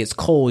climate that gets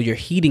cold, your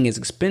heating is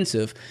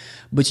expensive,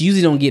 but you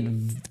usually don't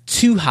get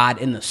too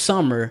hot in the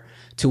summer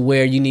to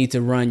where you need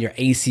to run your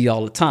AC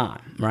all the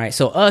time, right?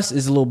 So us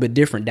is a little bit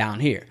different down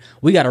here.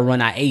 We got to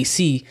run our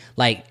AC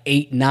like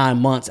 8-9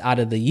 months out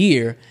of the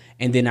year,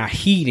 and then our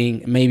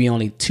heating maybe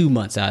only 2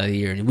 months out of the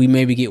year. We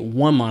maybe get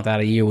 1 month out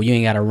of the year where you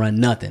ain't got to run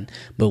nothing,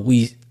 but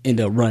we end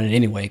up running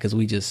anyway because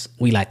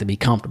we like to be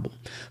comfortable.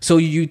 So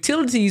your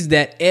utilities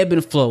that ebb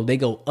and flow, they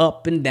go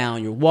up and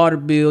down. Your water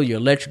bill, your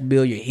electric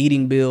bill, your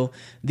heating bill.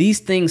 These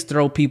things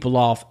throw people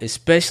off,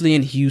 especially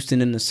in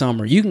Houston in the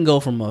summer. You can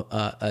go from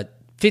a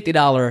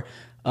 $50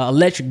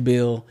 electric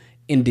bill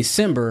in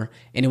December,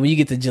 and then when you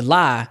get to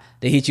July,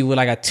 they hit you with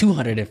like a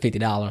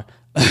 $250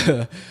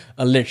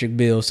 electric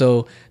bill.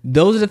 So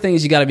those are the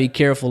things you got to be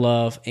careful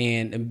of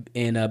and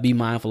be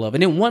mindful of.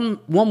 And then one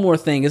more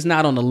thing, it's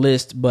not on the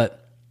list, but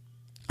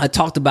I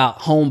talked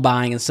about home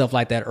buying and stuff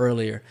like that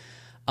earlier.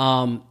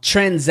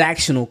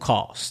 Transactional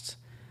costs,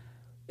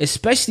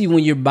 especially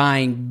when you're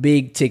buying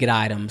big ticket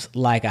items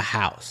like a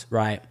house,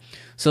 right?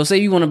 So say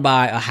you want to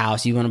buy a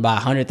house, you want to buy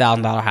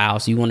 $100,000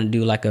 house, you want to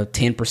do like a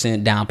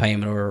 10% down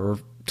payment or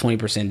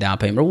 20% down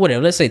payment or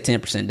whatever. Let's say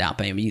 10% down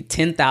payment. You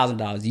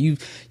 $10,000.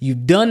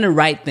 You've done the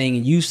right thing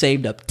and you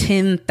saved up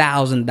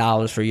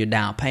 $10,000 for your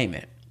down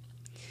payment.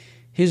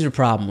 Here's the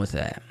problem with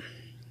that.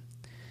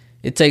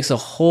 It takes a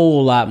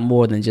whole lot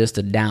more than just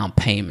a down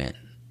payment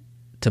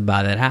to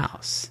buy that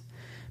house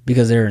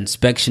because there are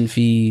inspection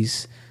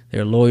fees,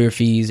 there are lawyer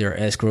fees, there are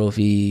escrow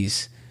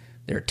fees,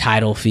 there are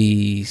title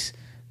fees,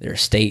 there are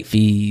state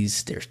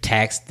fees, there's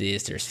tax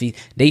this, there's fees.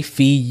 They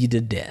feed you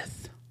to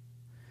death,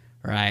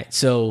 right?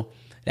 So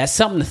that's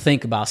something to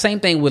think about.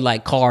 Same thing with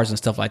like cars and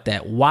stuff like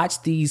that.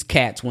 Watch these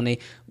cats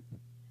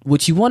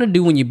what you want to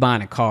do when you're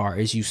buying a car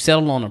is you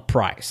settle on a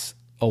price,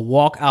 a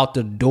walk out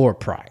the door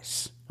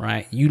price.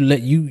 Right?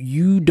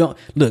 You don't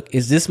look,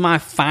 is this my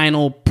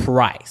final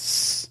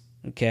price?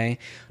 Okay,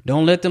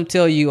 don't let them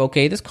tell you,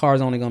 okay, this car is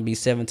only going to be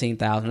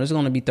 $17,000. It's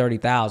going to be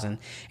 $30,000,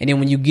 and then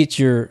when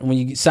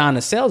you sign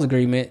a sales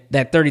agreement,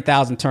 that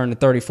 $30,000 turned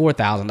to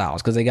 $34,000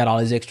 because they got all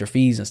these extra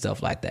fees and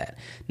stuff like that.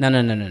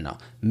 No.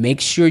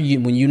 Make sure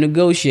when you're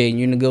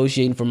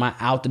negotiating for my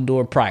out the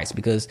door price,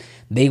 because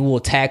they will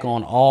tack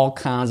on all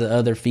kinds of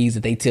other fees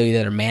that they tell you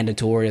that are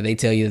mandatory, or they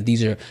tell you that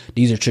these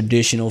are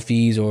traditional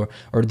fees, or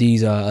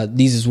these are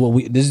fees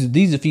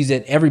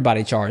that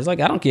everybody charges.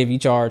 Like, I don't care if you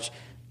charge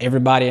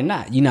everybody or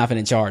not. You're not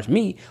going to charge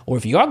me, or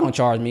if you are going to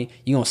charge me,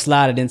 you're going to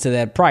slide it into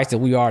that price that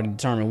we already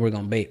determined we're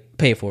going to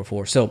pay for it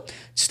for. So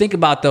just think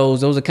about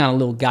those. Those are kind of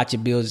little gotcha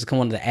bills. Just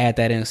wanted to add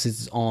that in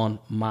since it's on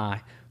my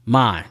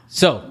mind.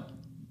 So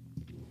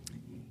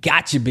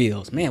gotcha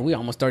bills, man. We're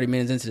almost 30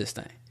 minutes into this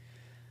thing.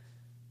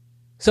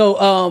 So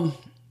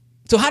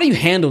how do you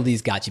handle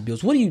these gotcha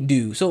bills? What do you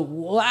do?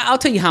 So I'll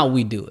tell you how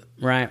we do it.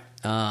 Right.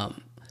 A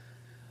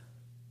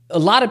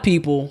lot of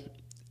people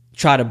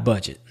try to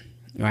budget.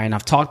 Right, and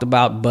I've talked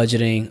about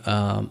budgeting,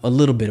 a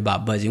little bit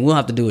about budgeting. We'll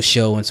have to do a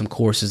show and some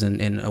courses and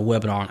a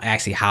webinar on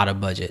actually how to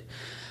budget.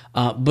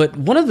 But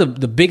one of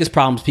the biggest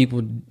problems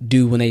people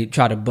do when they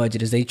try to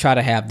budget is they try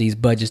to have these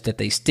budgets that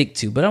they stick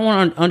to. But I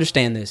want to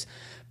understand this.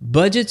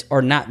 Budgets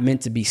are not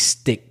meant to be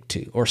stuck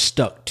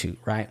to,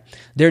 right?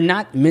 They're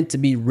not meant to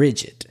be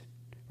rigid,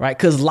 right?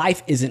 Because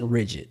life isn't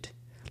rigid.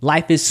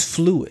 Life is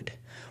fluid.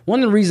 One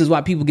of the reasons why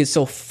people get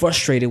so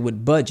frustrated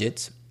with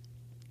budgets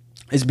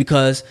is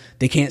because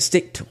they can't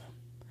stick to them.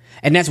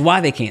 And that's why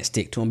they can't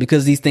stick to them,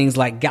 because these things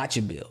like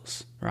gotcha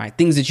bills, right?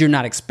 Things that you're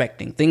not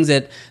expecting, things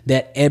that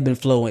ebb and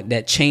flow,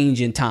 that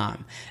change in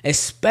time,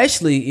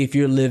 especially if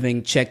you're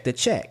living check to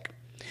check.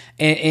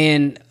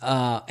 And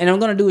I'm going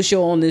to do a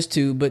show on this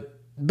too, but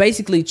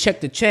basically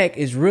check to check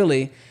is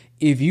really,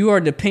 if you are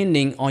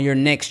depending on your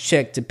next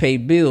check to pay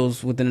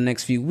bills within the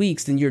next few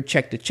weeks, then you're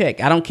check to check.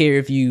 I don't care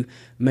if you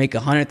make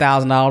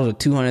 $100,000 or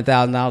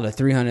 $200,000 or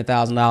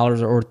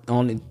 $300,000 or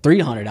only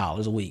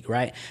 $300 a week,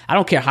 right? I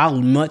don't care how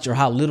much or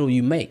how little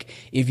you make.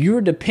 If you're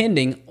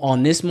depending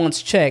on this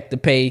month's check to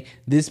pay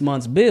this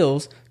month's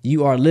bills,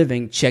 you are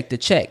living check to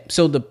check.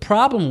 So the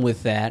problem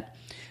with that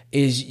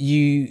is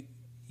you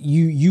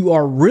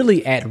are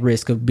really at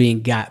risk of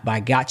being got by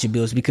gotcha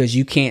bills because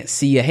you can't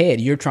see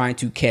ahead. You're trying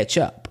to catch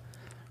up.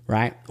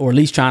 Right? Or at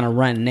least trying to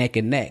run neck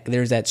and neck.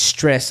 There's that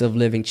stress of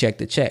living check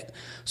to check.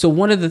 So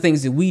one of the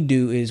things that we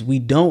do is we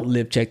don't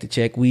live check to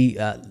check. We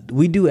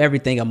do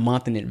everything a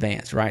month in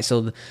advance, right? So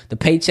the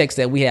paychecks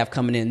that we have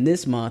coming in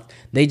this month,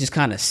 they just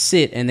kind of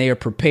sit and they are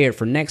prepared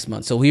for next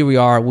month. So here we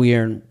are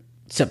in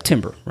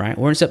September, right?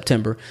 We're in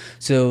September.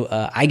 So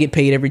I get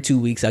paid every 2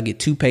 weeks. I get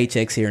 2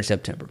 paychecks here in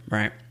September,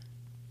 right?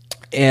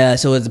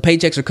 So as the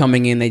paychecks are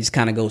coming in, they just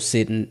kind of go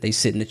sit in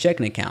the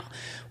checking account.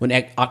 When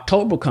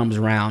October comes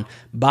around,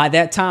 by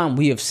that time,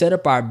 we have set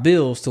up our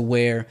bills to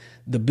where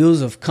the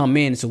bills have come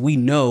in, so we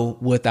know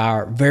what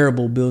our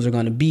variable bills are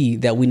going to be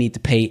that we need to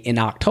pay in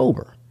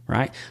October,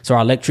 right? So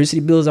our electricity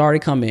bills already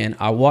come in.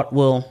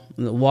 The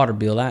water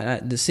bill,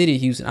 the city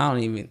of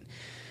Houston,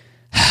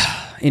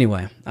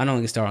 anyway, I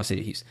don't get started on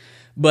city of Houston.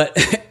 But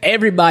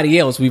everybody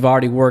else, we've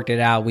already worked it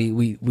out.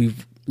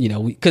 We've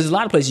because a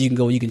lot of places you can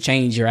go, you can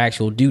change your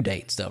actual due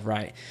date and stuff,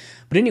 right?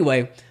 But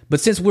anyway,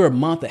 since we're a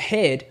month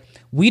ahead,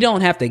 we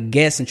don't have to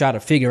guess and try to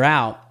figure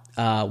out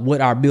what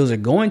our bills are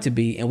going to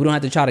be, and we don't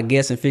have to try to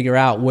guess and figure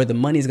out where the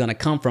money is going to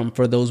come from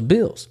for those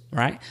bills,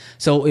 right?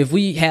 So if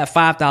we have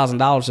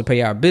 $5,000 to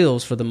pay our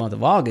bills for the month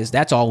of August,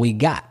 that's all we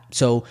got.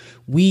 So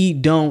we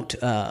don't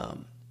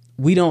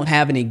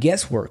have any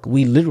guesswork.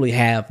 We literally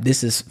have,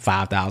 this is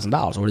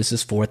 $5,000 or this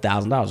is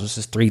 $4,000, this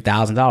is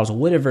 $3,000 or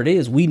whatever it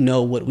is. We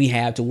know what we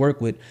have to work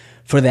with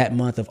for that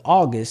month of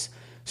August.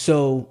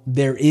 So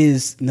there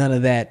is none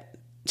of that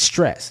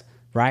stress,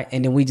 right?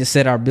 And then we just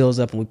set our bills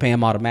up and we pay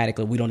them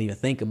automatically. We don't even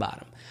think about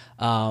them.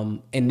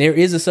 And there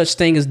is a such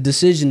thing as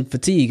decision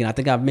fatigue. And I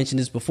think I've mentioned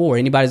this before.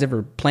 Anybody's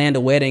ever planned a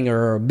wedding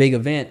or a big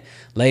event,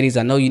 ladies,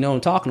 I know you know what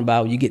I'm talking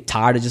about. You get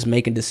tired of just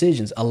making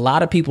decisions. A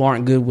lot of people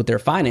aren't good with their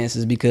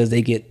finances because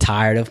they get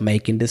tired of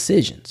making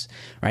decisions,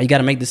 right? You got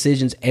to make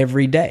decisions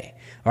every day.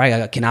 All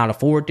right, can I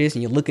afford this?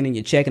 And you're looking in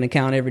your checking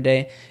account every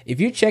day. If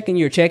you're checking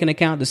your checking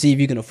account to see if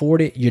you can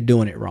afford it, you're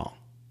doing it wrong.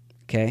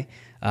 Okay.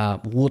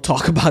 We'll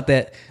talk about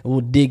that.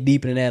 We'll dig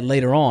deep into that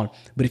later on.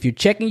 But if you're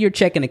checking your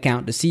checking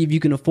account to see if you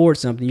can afford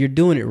something, you're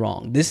doing it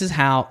wrong. This is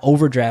how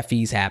overdraft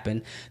fees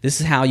happen. This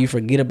is how you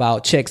forget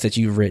about checks that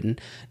you've written.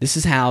 This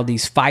is how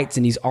these fights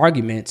and these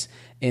arguments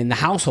in the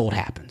household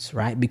happens,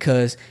 right?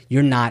 Because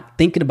you're not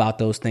thinking about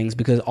those things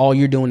because all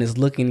you're doing is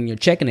looking in your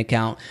checking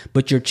account,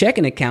 but your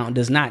checking account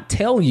does not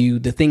tell you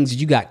the things that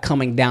you got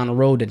coming down the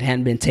road that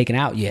hadn't been taken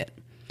out yet,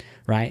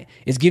 right?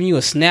 It's giving you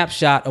a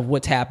snapshot of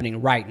what's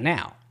happening right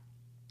now.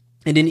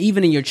 And then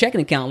even in your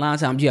checking account, a lot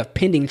of times you have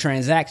pending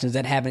transactions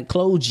that haven't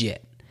closed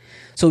yet.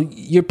 So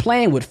you're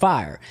playing with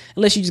fire.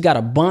 Unless you just got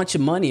a bunch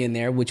of money in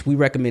there, which we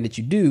recommend that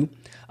you do.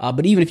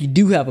 But even if you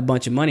do have a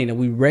bunch of money, then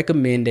we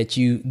recommend that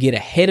you get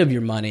ahead of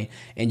your money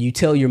and you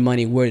tell your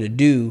money what to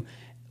do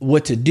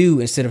what to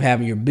do instead of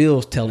having your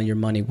bills telling your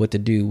money what to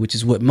do, which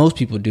is what most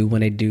people do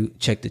when they do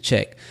check to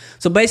check.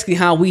 So basically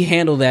how we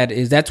handle that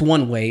is, that's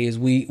one way, is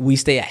we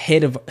stay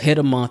ahead of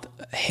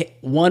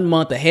 1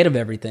 month ahead of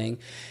everything.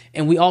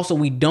 And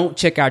we don't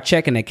check our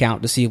checking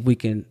account to see if we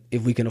can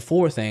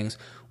afford things.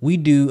 We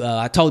do,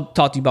 I talked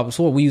to you about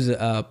before, we use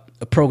a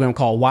program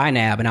called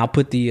YNAB, and I'll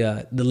put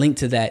the link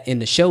to that in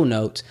the show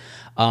notes.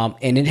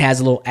 And it has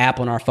a little app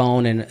on our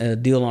phone and a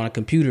deal on a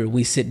computer.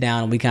 We sit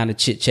down and we kind of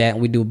chit chat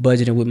and we do a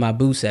budgeting with my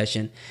boo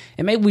session.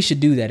 And maybe we should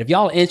do that. If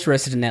y'all are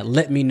interested in that,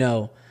 let me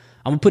know.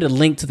 I'm gonna put a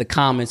link to the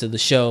comments of the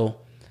show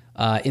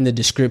in the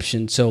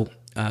description. So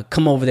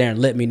come over there and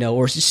let me know,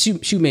 or just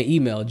shoot me an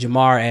email,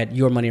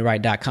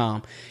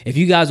 jamar@yourmoneyright.com. If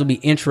you guys will be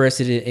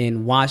interested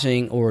in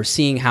watching or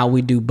seeing how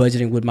we do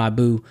budgeting with my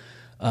boo,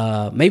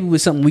 maybe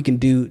with something we can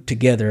do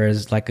together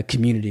as like a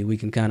community. We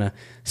can kind of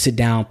sit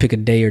down, pick a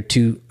day or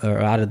two or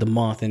out of the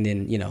month, and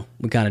then,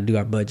 we kind of do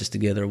our budgets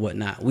together or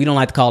whatnot. We don't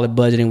like to call it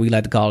budgeting. We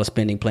like to call it a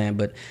spending plan,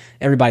 but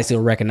everybody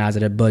still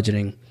recognizes it as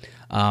budgeting.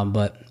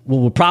 But what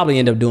we'll probably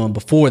end up doing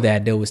before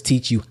that, though, is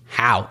teach you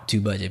how to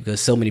budget,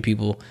 because so many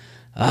people,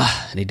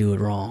 they do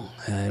it wrong.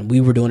 And we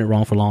were doing it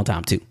wrong for a long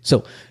time too.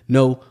 So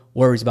no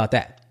worries about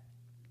that.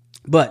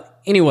 But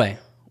anyway,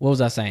 what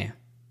was I saying?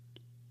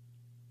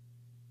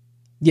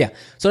 Yeah,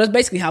 so that's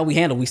basically how we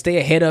handle. We stay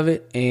ahead of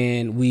it,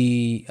 and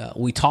we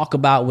talk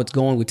about what's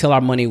going. We tell our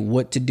money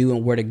what to do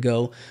and where to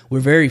go. We're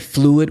very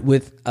fluid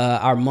with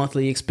our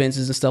monthly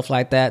expenses and stuff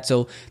like that.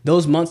 So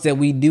those months that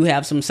we do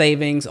have some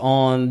savings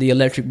on the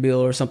electric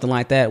bill or something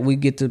like that, we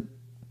get to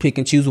pick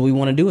and choose what we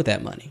want to do with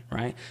that money,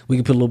 right? We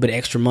can put a little bit of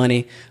extra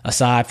money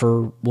aside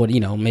for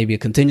maybe a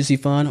contingency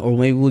fund, or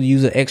maybe we'll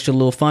use an extra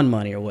little fund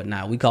money or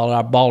whatnot. We call it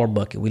our baller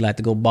bucket. We like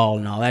to go ball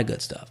and all that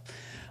good stuff.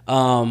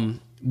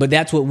 But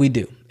that's what we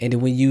do. And then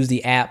we use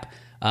the app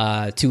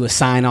to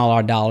assign all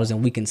our dollars,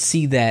 and we can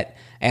see that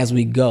as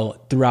we go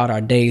throughout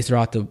our days,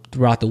 throughout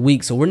the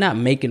week. So we're not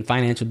making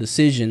financial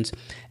decisions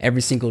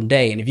every single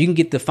day. And if you can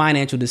get the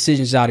financial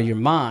decisions out of your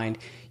mind,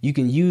 you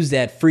can use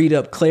that freed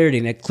up clarity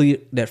and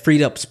that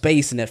freed up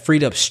space and that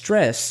freed up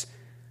stress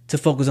to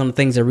focus on the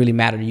things that really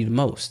matter to you the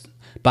most.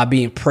 By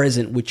being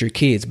present with your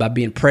kids, by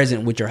being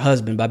present with your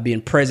husband, by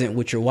being present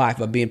with your wife,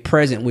 by being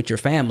present with your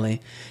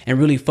family, and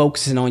really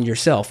focusing on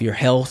yourself, your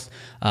health,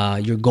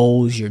 your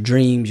goals, your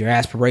dreams, your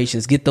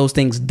aspirations. Get those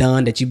things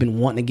done that you've been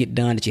wanting to get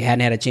done that you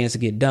hadn't had a chance to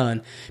get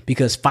done,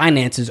 because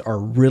finances are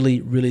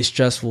really, really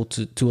stressful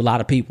to a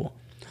lot of people.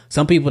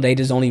 Some people, they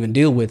just don't even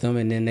deal with them,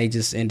 and then they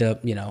just end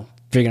up,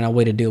 figuring out a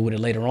way to deal with it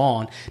later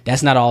on.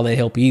 That's not all that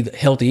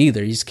healthy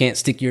either. You just can't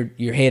stick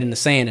your head in the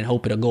sand and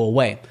hope it'll go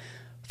away.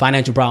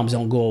 Financial problems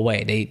don't go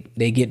away.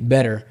 They get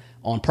better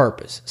on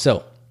purpose.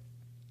 So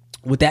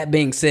with that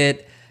being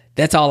said,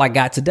 that's all I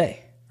got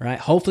today, right?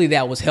 Hopefully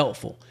that was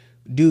helpful.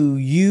 Do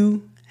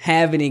you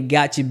have any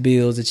gotcha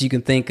bills that you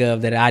can think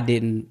of that I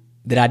didn't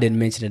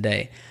mention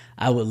today?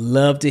 I would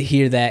love to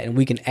hear that, and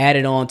we can add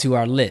it on to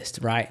our list,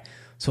 right?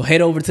 So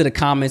head over to the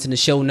comments in the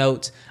show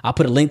notes. I'll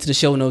put a link to the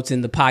show notes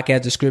in the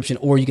podcast description,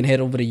 or you can head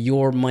over to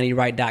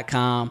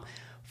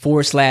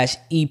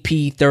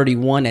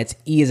yourmoneyright.com/EP31. That's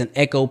E as in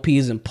Echo, P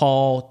as in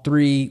Paul,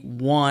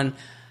 3-1.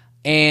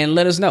 And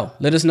let us know.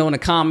 Let us know in the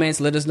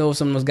comments. Let us know if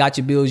some of those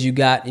gotcha bills you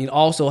got. You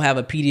also have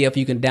a PDF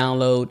you can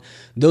download.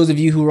 Those of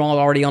you who are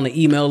already on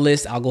the email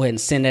list, I'll go ahead and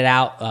send it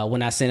out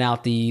when I send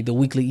out the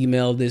weekly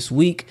email this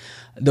week.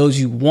 Those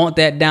who want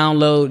that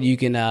download, you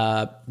can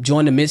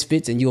join the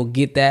Misfits and you'll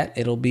get that.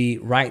 It'll be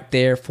right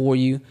there for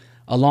you,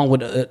 along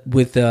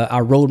with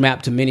our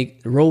roadmap to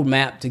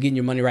getting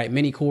your money right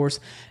mini course.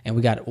 And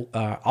we got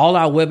all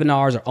our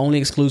webinars are only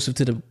exclusive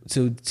to the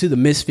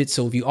Misfits.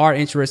 So if you are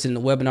interested in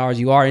the webinars,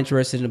 you are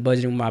interested in the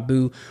budgeting with my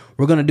boo,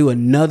 we're going to do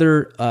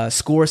another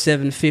Score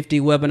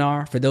 750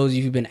 webinar for those of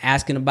you who've been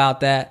asking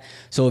about that.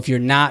 So if you're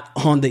not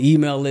on the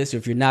email list, or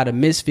if you're not a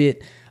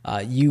Misfit,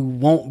 you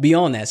won't be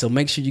on that. So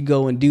make sure you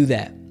go and do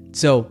that.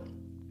 So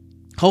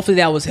hopefully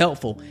that was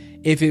helpful.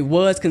 If it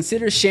was,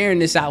 consider sharing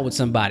this out with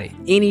somebody.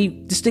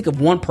 Just think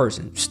of one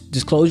person.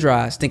 Just close your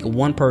eyes. Think of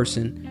one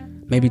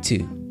person, maybe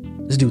two.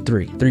 Let's do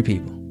three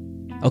people.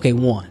 Okay,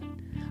 one.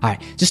 All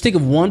right. Just think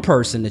of one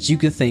person that you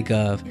could think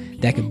of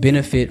that could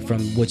benefit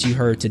from what you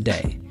heard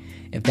today.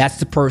 If that's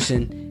the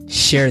person,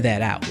 share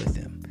that out with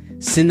them.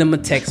 Send them a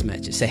text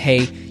message. Say,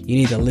 hey, you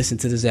need to listen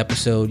to this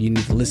episode. You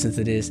need to listen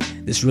to this.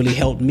 This really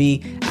helped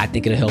me. I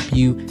think it'll help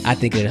you. I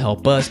think it'll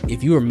help us.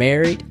 If you are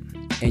married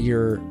and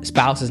your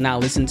spouse is not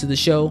listening to the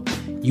show,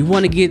 you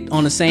want to get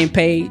on the same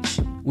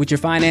page with your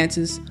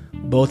finances,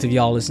 both of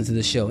y'all listen to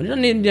the show. It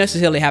doesn't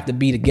necessarily have to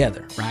be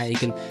together, right?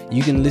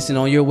 You can listen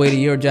on your way to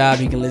your job.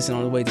 You can listen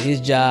on the way to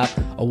his job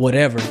or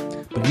whatever.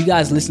 But if you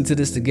guys listen to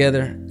this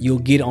together, you'll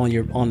get on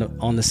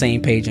the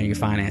same page on your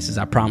finances.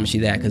 I promise you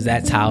that, because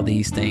that's how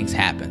these things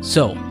happen.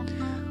 So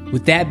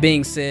with that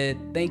being said,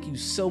 thank you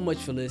so much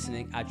for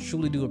listening. I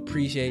truly do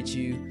appreciate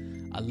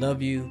you. I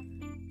love you,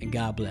 and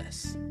God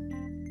bless.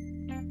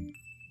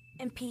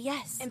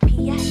 MPS.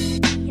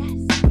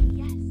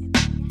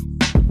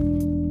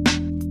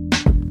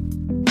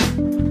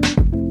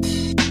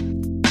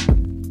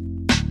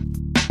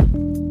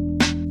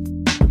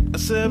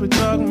 said we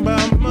talking about